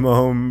I came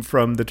home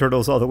from the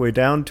Turtles All the Way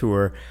Down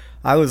tour.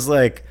 I was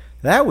like,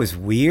 that was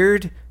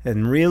weird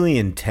and really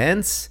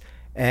intense.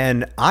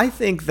 And I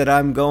think that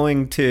I'm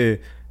going to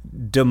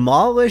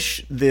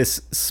demolish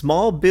this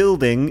small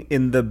building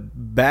in the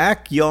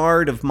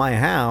backyard of my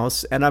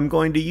house, and I'm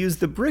going to use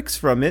the bricks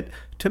from it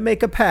to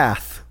make a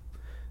path.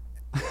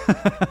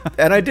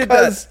 And I did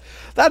that.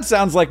 That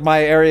sounds like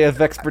my area of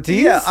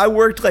expertise. Yeah, I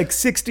worked like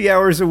 60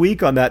 hours a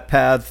week on that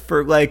path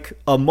for like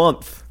a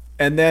month.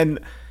 And then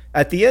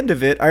at the end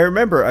of it, I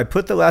remember I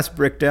put the last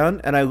brick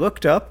down and I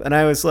looked up and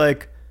I was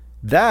like,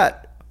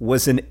 that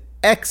was an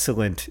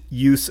excellent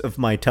use of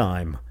my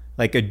time.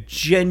 Like a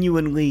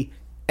genuinely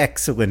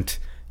excellent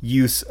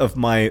use of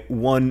my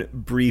one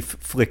brief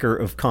flicker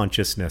of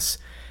consciousness.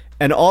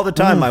 And all the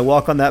time I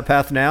walk on that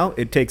path now,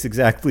 it takes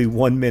exactly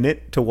 1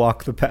 minute to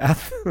walk the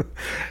path.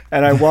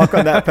 And I walk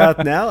on that path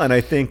now and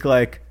I think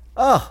like,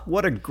 oh,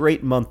 what a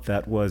great month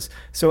that was.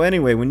 So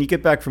anyway, when you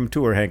get back from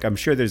tour, Hank, I'm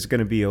sure there's going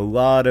to be a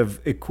lot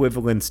of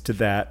equivalents to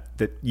that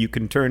you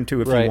can turn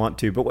to if you want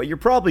to. But what you're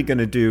probably going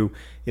to do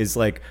is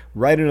like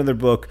write another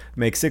book,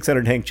 make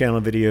 600 Hank channel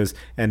videos,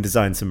 and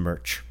design some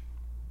merch.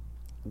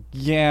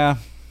 Yeah,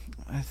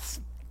 it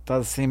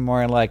does seem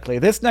more likely.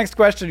 This next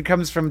question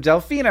comes from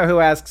Delphina, who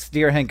asks,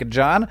 Dear Hank and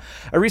John,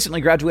 I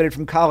recently graduated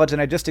from college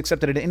and I just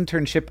accepted an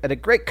internship at a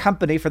great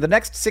company for the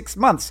next 6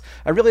 months.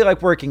 I really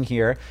like working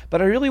here,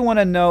 but I really want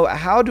to know,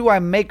 how do I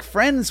make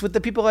friends with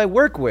the people I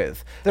work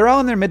with? They're all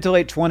in their mid to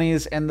late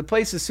 20s, and the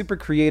place is super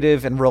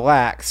creative and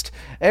relaxed.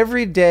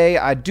 Every day,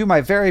 I do my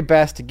very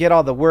best to get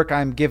all the work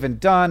I'm given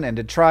done and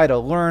to try to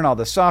learn all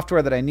the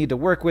software that I need to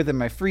work with in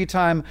my free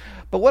time.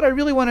 But what I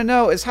really want to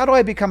know is, how do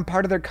I become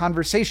part of their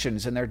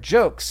conversations and their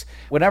jokes?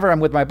 Whenever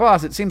I'm with my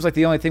boss, it seems like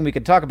the only thing we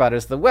can talk about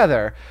is the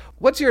weather.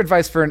 What's your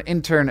advice for an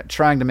intern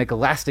trying to make a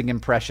lasting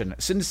impression?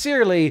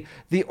 Sincerely,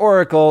 the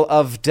Oracle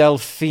of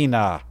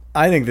Delphina.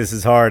 I think this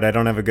is hard. I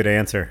don't have a good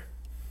answer.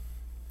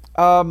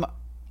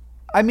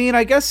 I mean,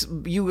 I guess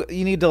you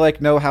need to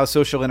like know how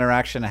social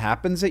interaction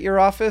happens at your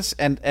office,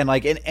 and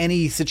like in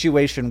any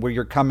situation where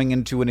you're coming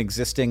into an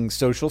existing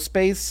social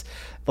space,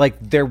 like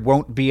there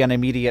won't be an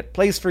immediate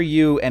place for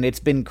you and it's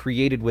been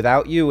created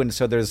without you, and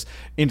so there's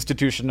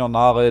institutional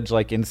knowledge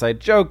like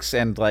inside jokes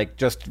and like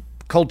just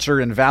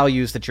culture and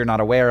values that you're not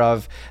aware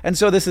of. And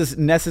so this is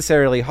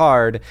necessarily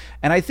hard.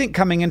 And I think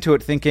coming into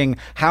it thinking,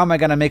 how am I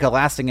going to make a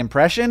lasting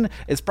impression,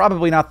 is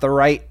probably not the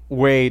right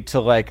way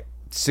to like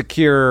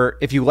secure,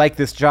 if you like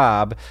this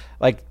job,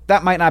 like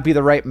that might not be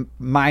the right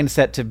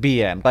mindset to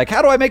be in. Like,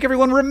 how do I make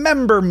everyone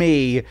remember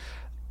me?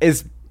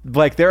 Is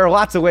like, there are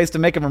lots of ways to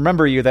make them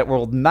remember you that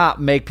will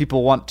not make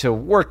people want to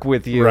work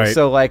with you. Right.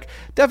 So like,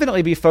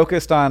 definitely be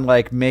focused on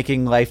like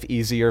making life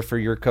easier for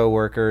your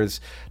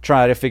coworkers.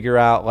 Try to figure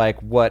out like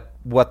what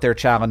their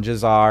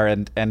challenges are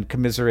and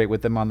commiserate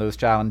with them on those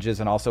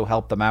challenges, and also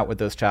help them out with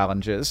those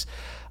challenges.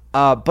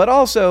 But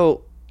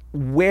also,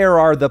 where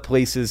are the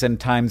places and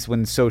times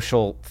when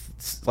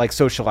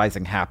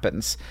socializing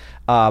happens?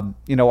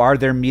 Are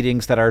there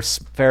meetings that are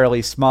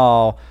fairly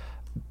small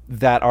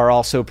that are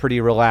also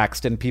pretty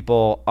relaxed, and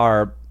people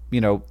are,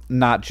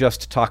 not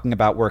just talking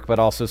about work, but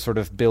also sort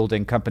of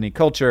building company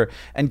culture?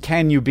 And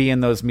can you be in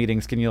those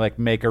meetings? Can you like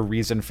make a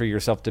reason for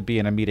yourself to be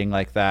in a meeting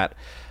like that?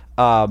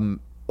 And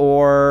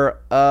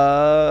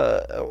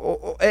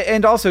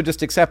also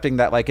just accepting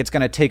that like it's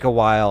going to take a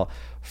while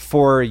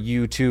for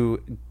you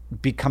to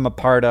become a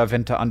part of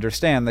and to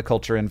understand the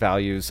culture and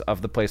values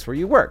of the place where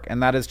you work.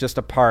 And that is just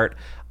a part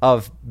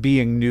of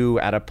being new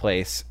at a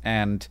place.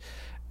 And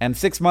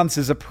 6 months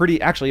is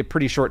actually a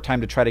pretty short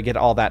time to try to get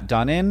all that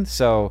done in.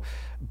 So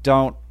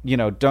don't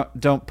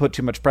put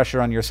too much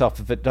pressure on yourself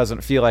if it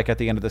doesn't feel like at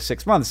the end of the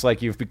 6 months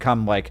like you've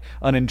become like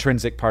an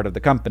intrinsic part of the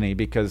company,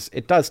 because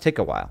it does take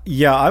a while.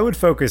 Yeah, I would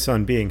focus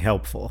on being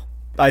helpful.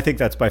 I think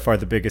that's by far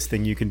the biggest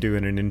thing you can do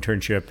in an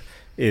internship,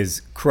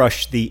 is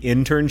crush the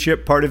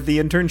internship part of the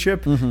internship.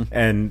 Mm-hmm.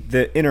 And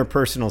the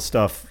interpersonal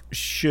stuff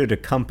should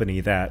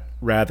accompany that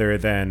rather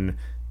than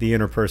the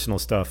interpersonal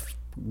stuff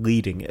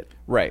leading it.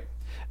 Right.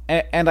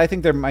 And I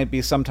think there might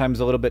be sometimes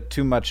a little bit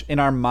too much in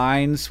our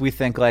minds. We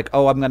think like,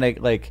 oh, I'm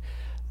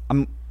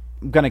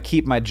going to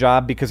keep my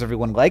job because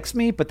everyone likes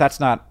me, but that's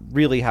not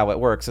really how it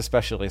works,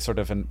 especially sort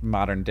of in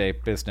modern day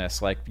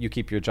business. Like, you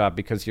keep your job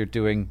because you're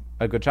doing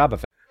a good job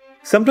of it.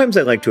 Sometimes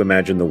I like to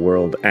imagine the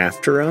world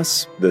after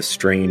us, the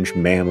strange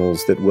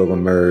mammals that will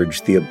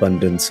emerge, the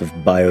abundance of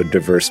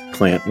biodiverse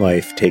plant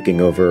life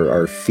taking over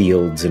our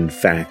fields and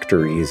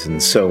factories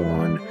and so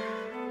on.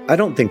 I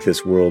don't think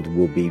this world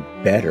will be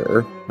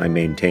better. I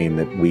maintain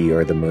that we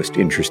are the most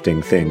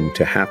interesting thing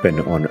to happen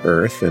on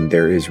Earth, and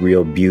there is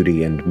real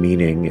beauty and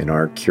meaning in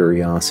our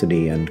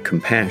curiosity and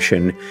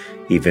compassion,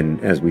 even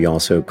as we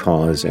also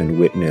cause and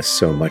witness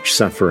so much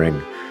suffering.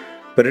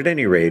 But at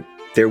any rate,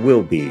 there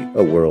will be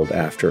a world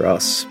after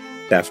us,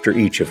 after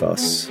each of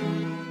us.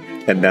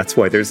 And that's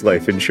why there's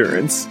life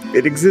insurance.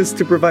 It exists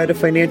to provide a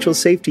financial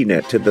safety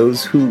net to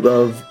those who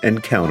love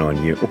and count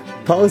on you.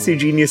 Policy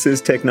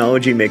Genius's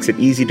technology makes it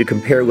easy to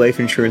compare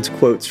life insurance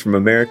quotes from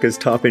America's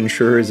top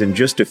insurers in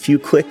just a few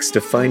clicks to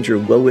find your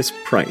lowest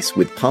price.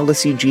 With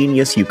Policy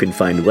Genius, you can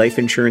find life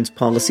insurance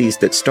policies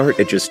that start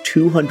at just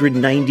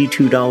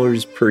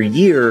 $292 per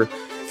year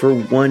for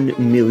 $1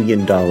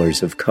 million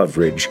of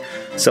coverage.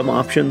 Some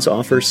options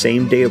offer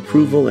same-day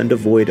approval and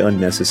avoid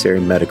unnecessary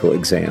medical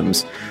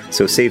exams.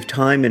 So save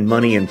time and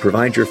money and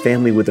provide your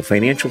family with a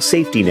financial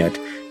safety net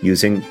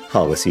using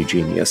Policy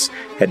Genius.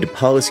 Head to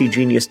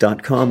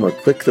policygenius.com or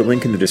click the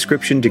link in the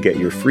description to get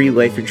your free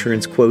life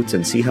insurance quotes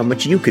and see how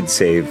much you could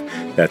save.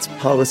 That's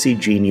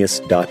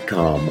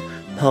policygenius.com.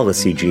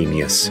 Policy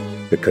Genius,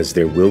 because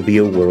there will be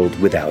a world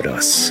without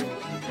us.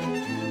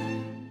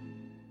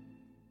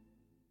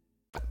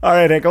 All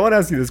right, Hank, I want to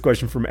ask you this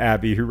question from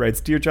Abby, who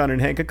writes, Dear John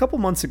and Hank, a couple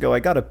months ago I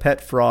got a pet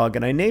frog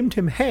and I named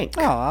him Hank.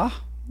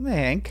 Aw,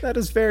 Hank. That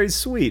is very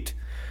sweet.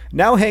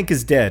 Now Hank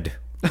is dead.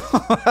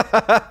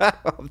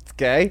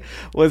 Okay.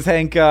 Was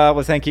Hank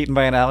eaten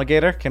by an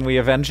alligator? Can we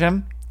avenge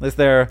him? Is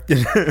there a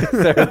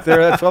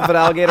 12-foot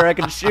alligator I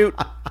can shoot?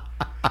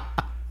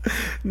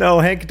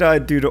 No, Hank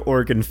died due to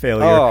organ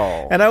failure.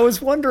 Oh. And I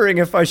was wondering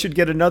if I should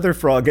get another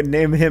frog and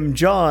name him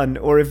John,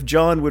 or if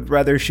John would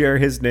rather share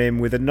his name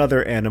with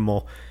another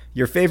animal.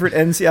 Your favorite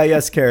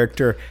NCIS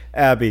character,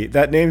 Abby.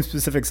 That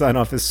name-specific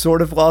sign-off is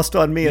sort of lost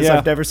on me, as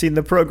I've never seen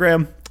the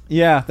program.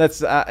 Yeah,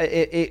 that's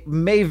it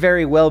may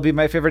very well be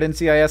my favorite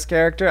NCIS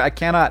character. I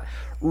cannot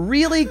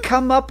really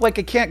come up, I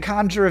can't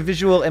conjure a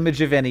visual image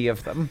of any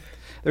of them.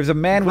 There's a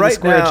man with a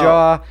square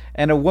jaw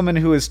and a woman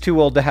who is too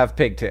old to have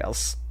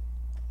pigtails.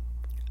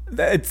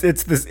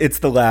 It's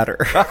the latter.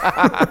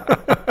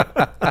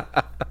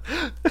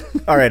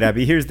 All right,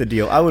 Abby, here's the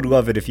deal. I would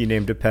love it if you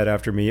named a pet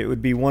after me. It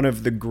would be one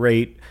of the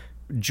great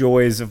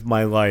joys of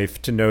my life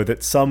to know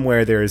that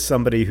somewhere there is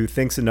somebody who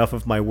thinks enough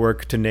of my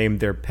work to name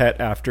their pet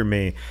after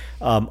me.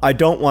 I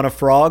don't want a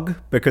frog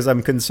because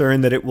I'm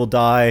concerned that it will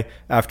die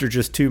after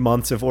just 2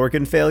 months of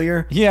organ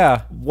failure.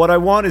 Yeah. What I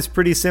want is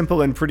pretty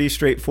simple and pretty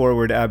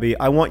straightforward, Abby.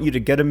 I want you to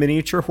get a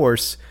miniature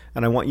horse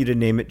and I want you to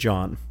name it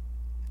John.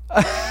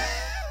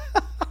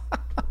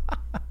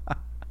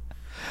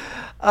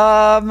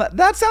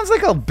 That sounds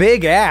like a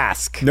big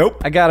ask.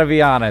 Nope. I gotta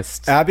be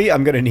honest. Abby,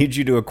 I'm gonna need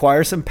you to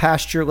acquire some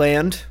pasture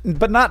land.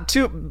 But not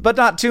too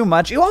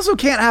much. You also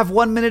can't have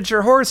one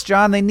miniature horse,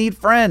 John. They need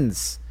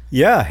friends.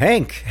 Yeah,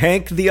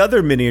 Hank, the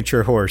other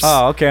miniature horse.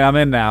 Oh, okay, I'm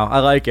in now. I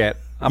like it.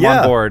 I'm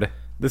on board.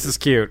 This is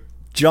cute.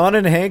 John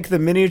and Hank, the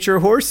miniature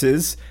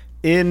horses,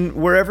 in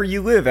wherever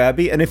you live,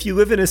 Abby. And if you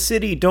live in a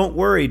city, don't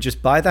worry.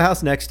 Just buy the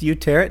house next to you,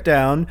 tear it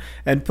down,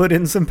 and put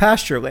in some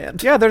pasture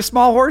land. Yeah, they're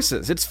small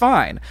horses. It's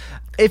fine.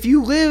 If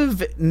you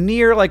live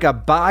near like a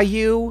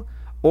bayou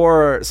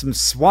or some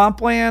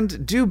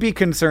swampland, do be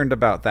concerned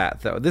about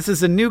that, though. This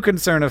is a new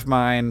concern of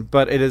mine,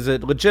 but it is a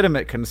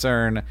legitimate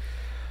concern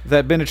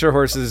that miniature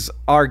horses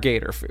are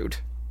gator food.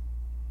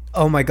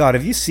 Oh my god,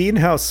 have you seen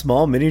how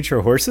small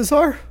miniature horses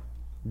are?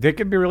 They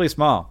can be really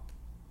small.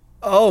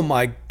 Oh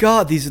my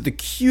god, these are the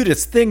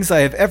cutest things I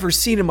have ever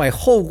seen in my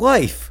whole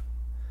life.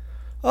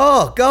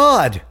 Oh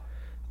god.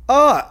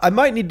 Oh, I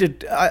might need to...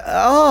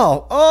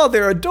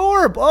 they're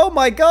adorable. Oh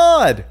my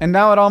god. And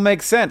now it all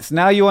makes sense.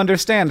 Now you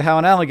understand how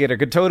an alligator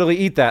could totally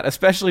eat that,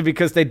 especially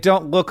because they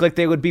don't look like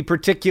they would be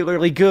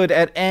particularly good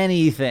at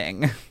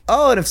anything.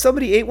 Oh, and if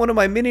somebody ate one of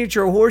my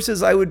miniature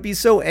horses, I would be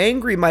so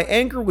angry. My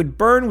anger would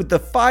burn with the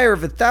fire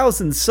of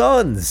 1,000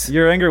 suns.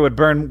 Your anger would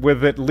burn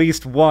with at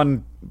least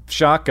one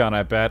shotgun,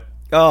 I bet.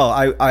 Oh,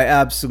 I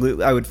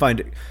absolutely... I would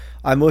find it...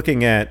 I'm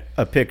looking at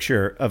a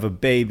picture of a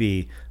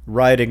baby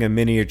riding a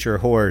miniature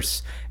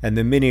horse, and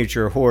the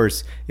miniature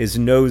horse is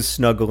nose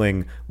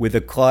snuggling with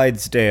a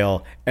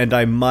Clydesdale, and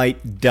I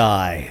might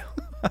die.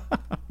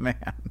 Man.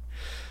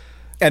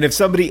 And if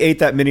somebody ate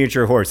that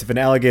miniature horse, if an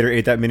alligator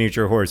ate that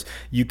miniature horse,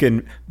 you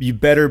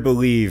better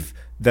believe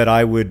that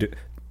I would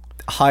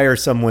hire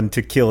someone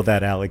to kill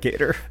that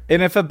alligator.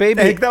 And if a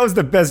baby... Hank, that was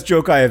the best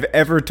joke I have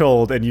ever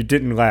told, and you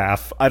didn't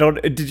laugh.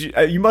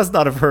 You must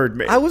not have heard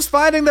me. I was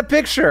finding the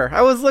picture.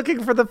 I was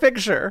looking for the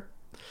picture.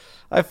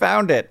 I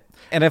found it.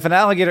 And if an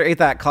alligator ate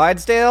that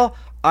Clydesdale,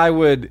 I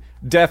would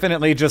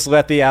definitely just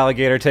let the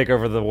alligator take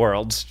over the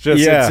world.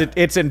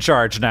 It's in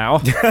charge now.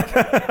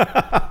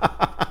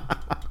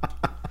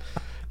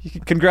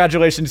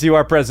 Congratulations, you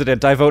are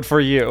president. I vote for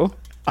you.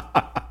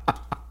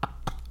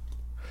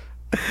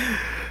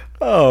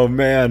 Oh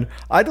man,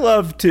 I'd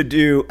love to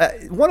do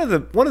one of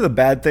the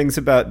bad things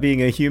about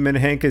being a human,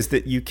 Hank, is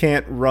that you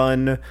can't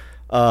run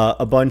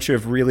a bunch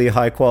of really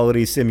high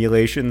quality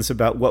simulations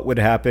about what would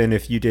happen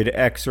if you did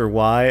X or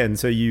Y, and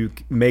so you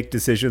make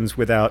decisions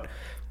without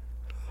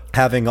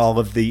having all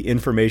of the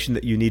information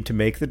that you need to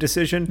make the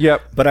decision.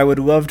 Yep. But I would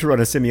love to run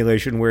a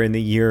simulation where in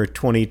the year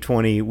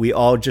 2020, we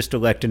all just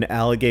elect an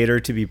alligator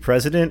to be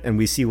president and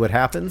we see what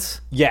happens.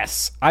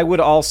 Yes. I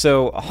would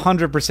also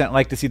 100%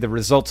 like to see the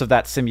results of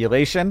that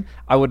simulation.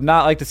 I would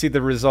not like to see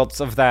the results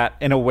of that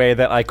in a way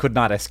that I could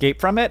not escape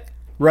from it.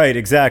 Right,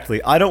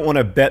 exactly. I don't want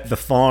to bet the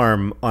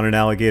farm on an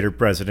alligator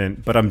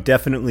president, but I'm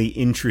definitely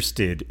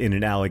interested in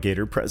an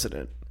alligator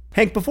president.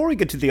 Hank, before we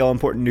get to the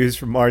all-important news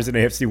from Mars and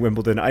AFC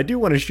Wimbledon, I do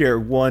want to share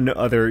one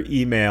other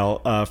email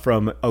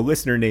from a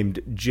listener named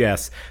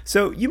Jess.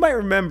 So you might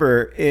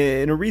remember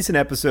in a recent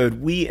episode,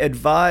 we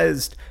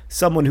advised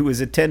someone who was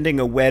attending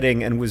a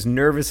wedding and was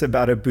nervous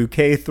about a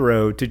bouquet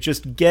throw to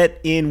just get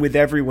in with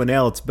everyone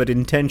else, but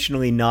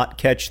intentionally not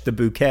catch the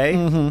bouquet.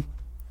 Mm-hmm.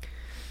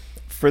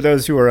 For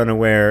those who are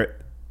unaware,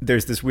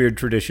 there's this weird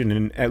tradition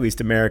in at least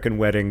American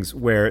weddings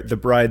where the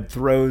bride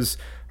throws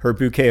her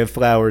bouquet of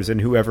flowers,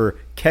 and whoever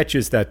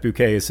catches that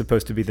bouquet is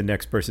supposed to be the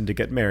next person to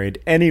get married.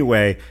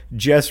 Anyway,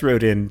 Jess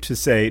wrote in to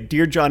say,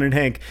 Dear John and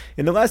Hank,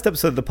 in the last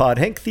episode of the pod,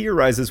 Hank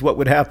theorizes what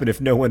would happen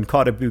if no one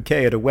caught a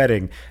bouquet at a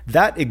wedding.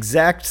 That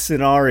exact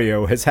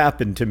scenario has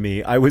happened to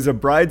me. I was a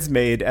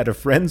bridesmaid at a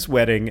friend's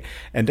wedding,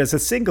 and as a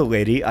single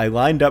lady, I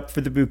lined up for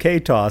the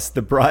bouquet toss.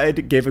 The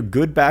bride gave a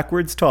good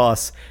backwards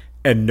toss,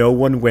 and no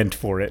one went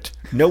for it.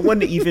 No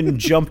one even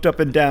jumped up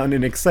and down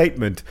in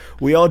excitement.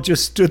 We all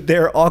just stood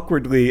there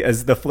awkwardly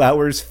as the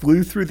flowers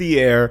flew through the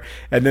air,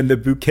 and then the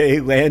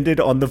bouquet landed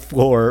on the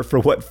floor for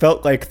what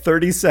felt like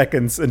 30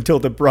 seconds until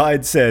the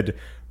bride said,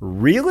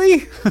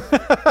 Really?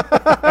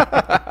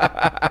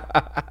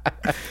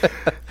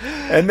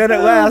 And then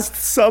at last,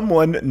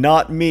 someone,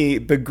 not me,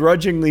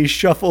 begrudgingly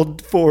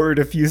shuffled forward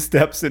a few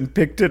steps and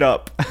picked it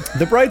up.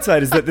 The bright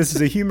side is that this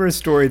is a humorous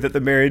story that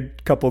the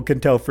married couple can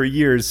tell for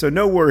years, so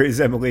no worries,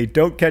 Emily.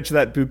 Don't catch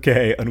that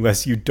bouquet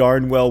unless you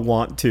darn well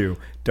want to.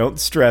 Don't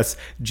stress,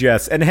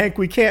 Jess. And Hank,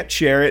 we can't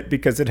share it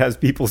because it has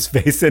people's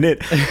face in it,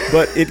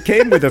 but it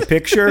came with a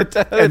picture.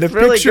 And the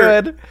really picture,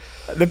 good.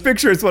 The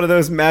picture is one of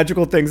those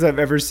magical things I've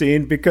ever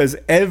seen because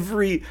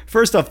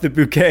first off, the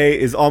bouquet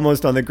is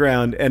almost on the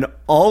ground and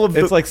all of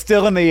it's like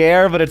still in the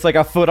air, but it's like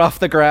a foot off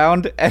the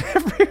ground. And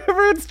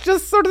everyone's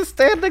just sort of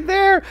standing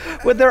there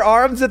with their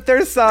arms at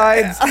their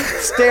sides,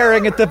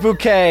 staring at the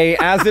bouquet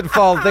as it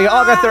falls. They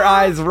all got their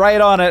eyes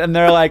right on it. And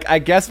they're like, I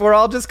guess we're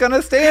all just going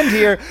to stand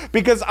here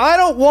because I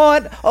don't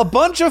want a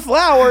bunch of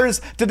flowers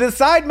to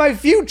decide my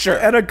future.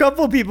 And a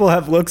couple people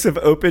have looks of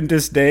open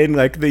disdain,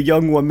 like the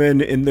young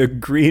woman in the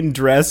green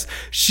dress.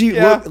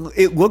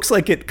 It looks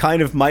like it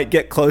kind of might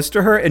get close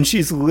to her, and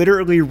she's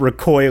literally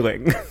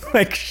recoiling.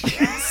 Like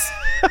she's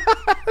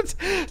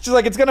She's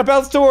like, it's going to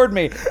bounce toward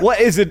me. What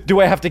is it? Do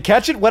I have to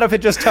catch it? What if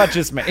it just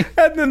touches me?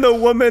 And then the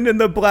woman in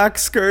the black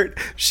skirt,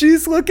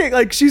 she's looking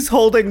like she's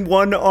holding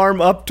one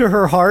arm up to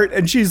her heart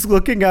and she's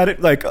looking at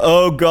it like,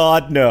 oh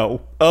God,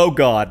 no. Oh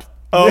God.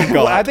 Oh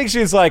God. I think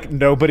she's like,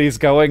 nobody's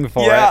going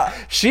for it.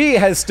 She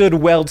has stood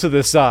well to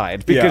the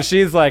side because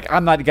she's like,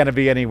 I'm not going to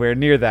be anywhere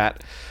near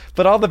that.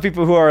 But all the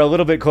people who are a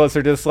little bit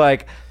closer just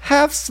like,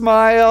 half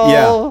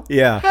smile.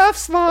 Yeah. Half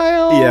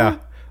smile. Yeah.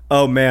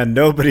 Oh man,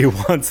 nobody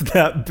wants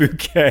that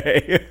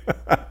bouquet.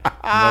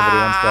 Nobody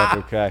wants that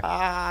bouquet.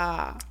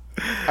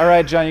 All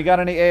right, John, you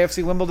got any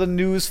AFC Wimbledon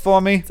news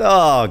for me?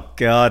 Oh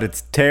God,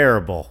 it's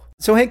terrible.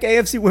 So Hank,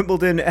 AFC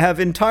Wimbledon have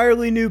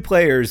entirely new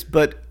players,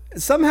 but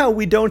somehow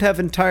we don't have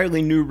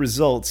entirely new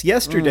results.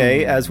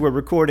 Yesterday, as we're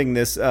recording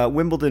this,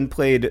 Wimbledon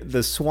played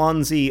the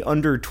Swansea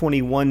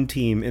under-21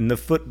 team in the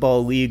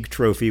Football League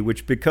Trophy,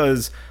 which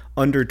because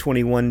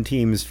under-21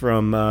 teams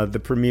from the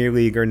Premier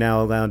League are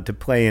now allowed to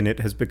play in it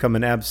has become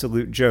an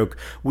absolute joke.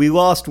 We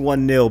lost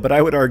 1-0, but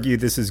I would argue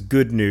this is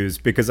good news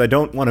because I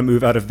don't want to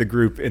move out of the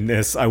group in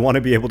this. I want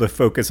to be able to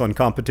focus on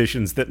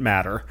competitions that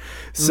matter.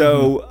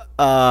 So,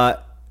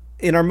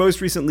 in our most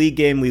recent league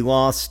game, we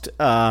lost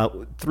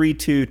 3-2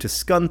 to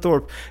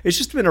Scunthorpe. It's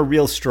just been a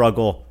real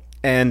struggle,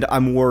 and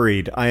I'm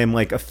worried. I am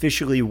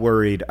officially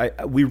worried.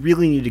 We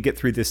really need to get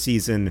through this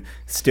season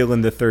still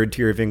in the third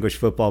tier of English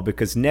football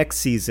because next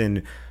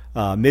season,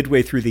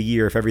 midway through the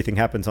year, if everything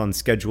happens on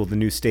schedule, the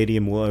new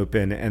stadium will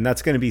open, and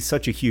that's going to be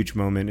such a huge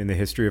moment in the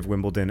history of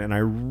Wimbledon, and I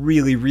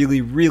really,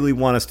 really, really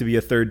want us to be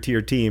a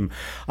third-tier team.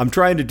 I'm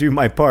trying to do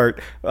my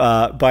part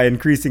by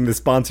increasing the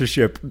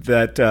sponsorship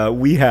that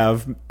we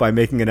have by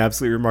making an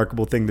absolutely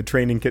remarkable thing, the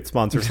training kit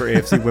sponsor for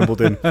AFC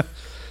Wimbledon.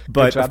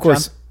 But, job, of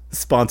course, John.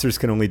 Sponsors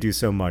can only do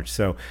so much.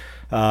 So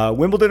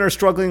Wimbledon are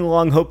struggling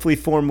along. Hopefully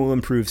form will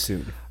improve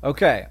soon.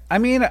 Okay. I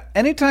mean,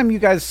 anytime you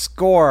guys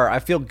score, I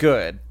feel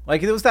good.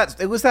 Like it was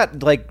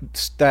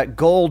that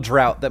goal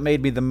drought that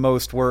made me the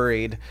most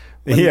worried.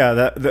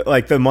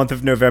 The month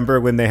of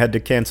November when they had to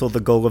cancel the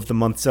goal of the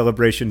month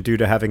celebration due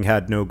to having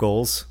had no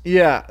goals.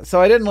 Yeah, so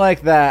I didn't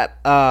like that.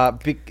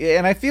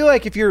 And I feel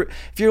like if you're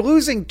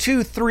losing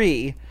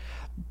 2-3,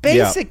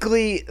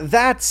 basically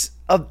that's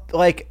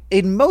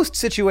in most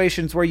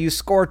situations where you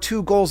score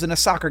 2 goals in a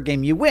soccer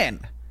game, you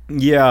win.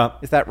 Yeah.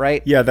 Is that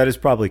right? Yeah, that is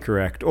probably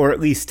correct, or at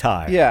least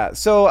tie. Yeah.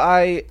 So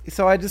I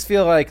just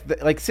feel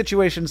like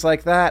situations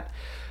like that,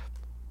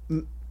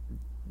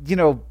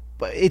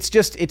 it's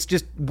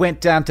just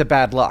went down to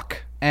bad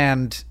luck.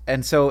 And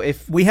so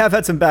if we have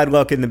had some bad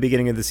luck in the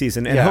beginning of the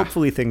season, and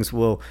hopefully things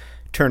will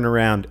turn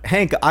around.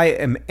 Hank, I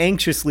am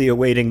anxiously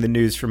awaiting the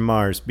news from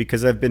Mars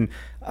because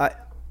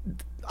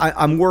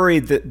I'm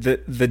worried that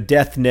the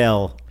death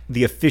knell,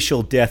 the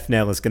official death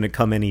knell, is going to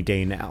come any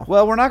day now.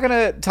 Well, we're not going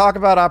to talk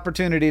about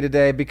opportunity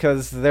today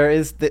because there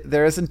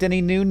isn't any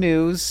new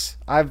news.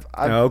 I've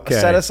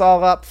set us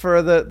all up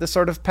for the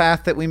sort of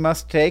path that we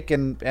must take,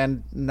 and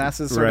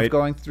NASA's sort of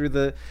going through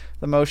the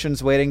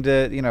motions, waiting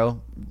to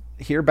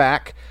hear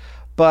back.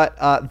 But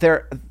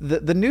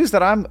the news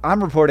that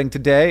I'm reporting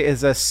today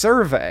is a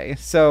survey.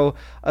 So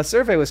a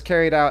survey was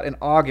carried out in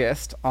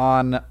August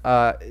on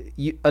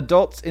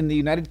adults in the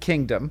United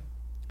Kingdom.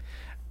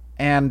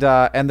 And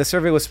the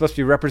survey was supposed to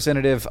be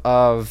representative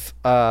of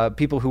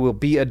people who will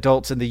be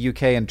adults in the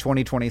UK in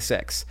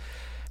 2026.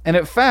 And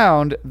it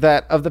found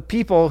that of the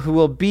people who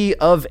will be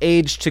of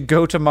age to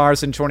go to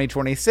Mars in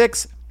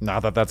 2026,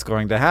 not that that's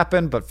going to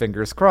happen, but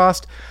fingers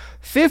crossed,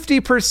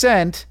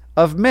 50%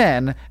 of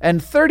men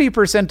and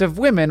 30% of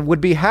women would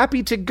be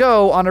happy to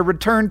go on a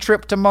return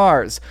trip to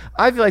Mars.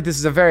 I feel like this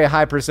is a very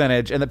high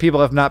percentage and that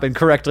people have not been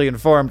correctly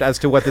informed as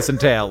to what this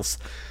entails.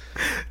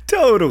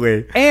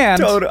 Totally.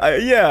 And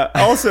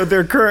also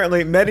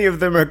many of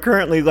them are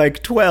currently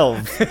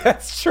 12.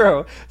 That's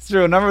true. It's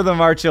true. A number of them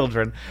are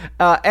children.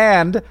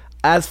 And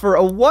as for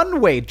a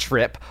one-way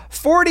trip,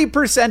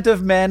 40%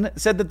 of men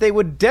said that they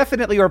would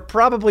definitely or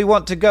probably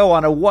want to go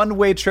on a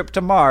one-way trip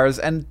to Mars,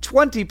 and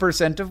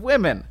 20% of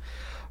women.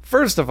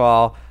 First of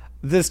all,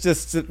 this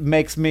just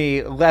makes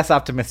me less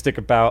optimistic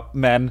about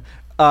men.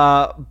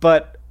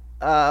 But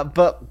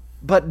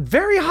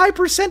very high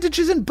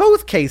percentages in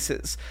both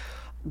cases.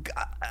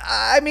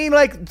 I mean,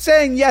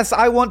 saying, yes,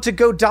 I want to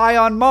go die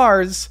on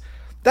Mars,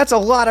 that's a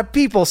lot of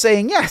people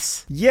saying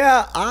yes.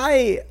 Yeah,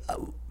 I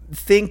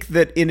think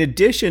that in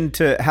addition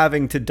to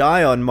having to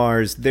die on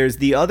Mars, there's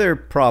the other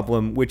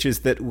problem, which is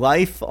that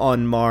life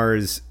on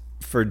Mars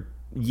for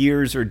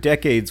years or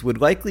decades would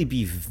likely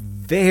be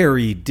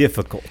very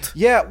difficult.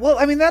 Yeah, well,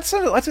 I mean, that's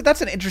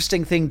an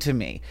interesting thing to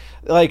me.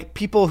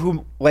 People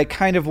who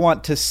kind of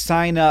want to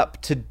sign up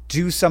to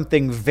do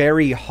something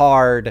very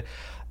hard,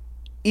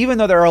 even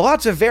though there are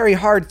lots of very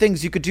hard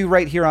things you could do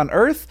right here on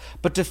Earth,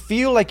 but to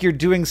feel like you're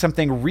doing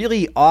something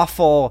really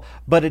awful,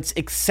 but it's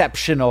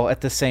exceptional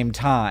at the same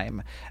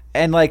time.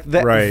 And like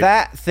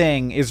that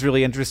thing is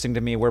really interesting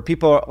to me, where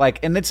people are like,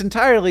 and it's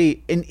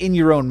entirely in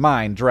your own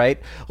mind, right?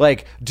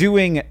 Like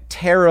doing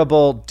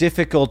terrible,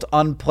 difficult,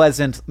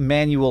 unpleasant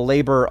manual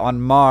labor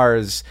on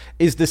Mars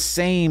is the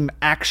same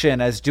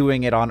action as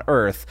doing it on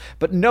Earth,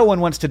 but no one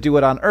wants to do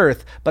it on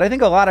Earth. But I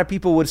think a lot of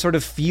people would sort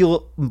of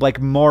feel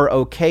like more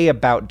okay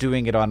about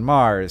doing it on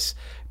Mars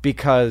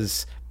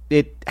because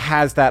it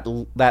has that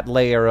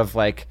layer of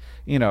like,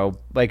 you know,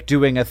 like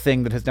doing a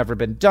thing that has never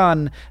been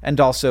done, and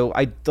also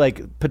I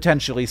like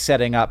potentially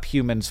setting up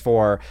humans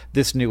for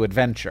this new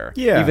adventure.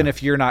 Yeah. Even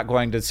if you're not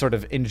going to sort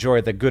of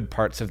enjoy the good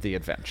parts of the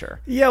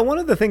adventure. Yeah, one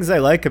of the things I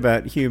like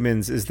about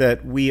humans is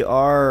that we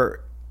are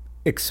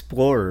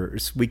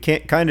explorers. We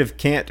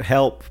can't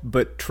help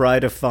but try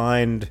to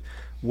find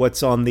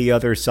what's on the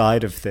other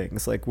side of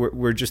things. Like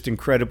we're just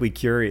incredibly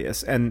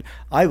curious, and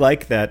I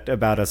like that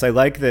about us. I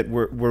like that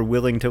we're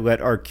willing to let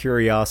our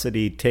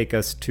curiosity take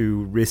us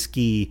to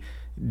risky,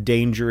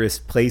 dangerous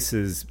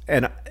places,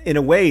 and in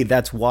a way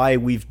that's why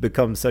we've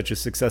become such a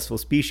successful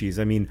species.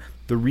 I mean,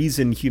 the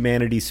reason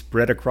humanity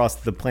spread across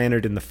the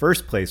planet in the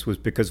first place was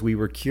because we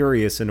were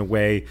curious in a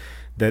way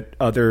that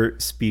other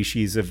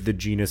species of the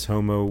genus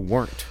Homo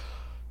weren't.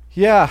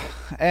 Yeah,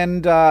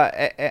 and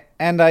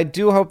I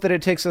do hope that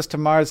it takes us to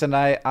Mars, and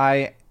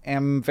I'm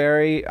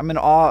in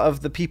awe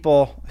of the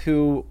people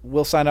who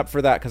will sign up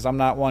for that, because I'm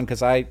not one,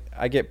 because I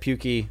get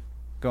pukey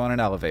going in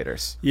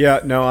elevators.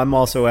 Yeah, no, I'm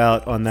also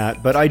out on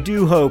that, but I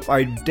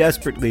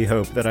desperately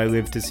hope that I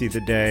live to see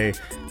the day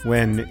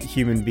when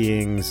human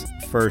beings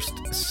first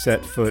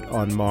set foot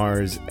on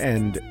Mars,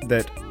 and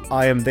that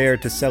I am there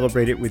to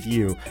celebrate it with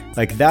you.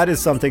 Like, that is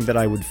something that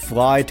I would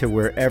fly to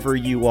wherever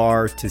you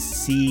are to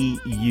see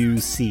you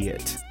see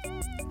it.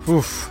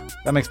 Oof,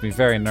 that makes me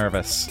very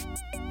nervous.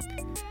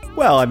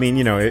 Well, I mean,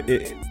 you know,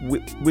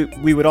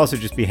 we would also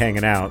just be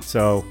hanging out,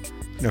 so,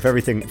 you know, if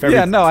everything...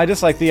 Yeah, no, I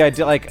just like the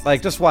idea,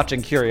 like just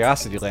watching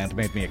Curiosity Land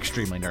made me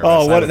extremely nervous.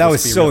 Oh, that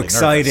was so really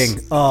exciting.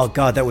 Nervous. Oh,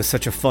 God, that was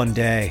such a fun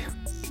day.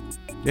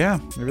 Yeah,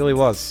 it really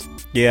was.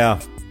 Yeah.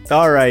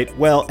 All right.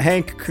 Well,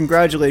 Hank,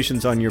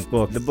 congratulations on your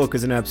book. The book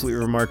is an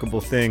absolutely remarkable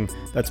thing.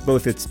 That's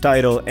both its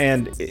title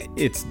and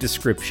its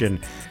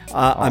description.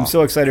 I'm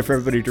so excited for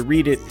everybody to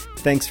read it.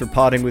 Thanks for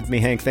potting with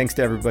me, Hank. Thanks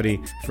to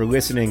everybody for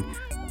listening.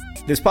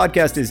 This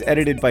podcast is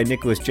edited by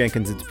Nicholas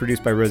Jenkins. It's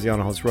produced by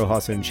Rosiana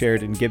Rojas and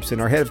Sheridan Gibson.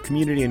 Our head of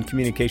community and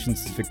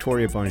communications is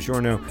Victoria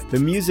Bongiorno. The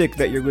music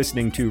that you're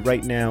listening to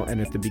right now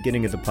and at the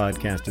beginning of the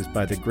podcast is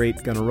by the great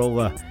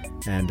Gunnarolla.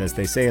 And as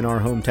they say in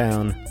our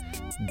hometown,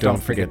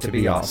 don't forget to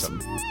be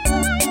awesome.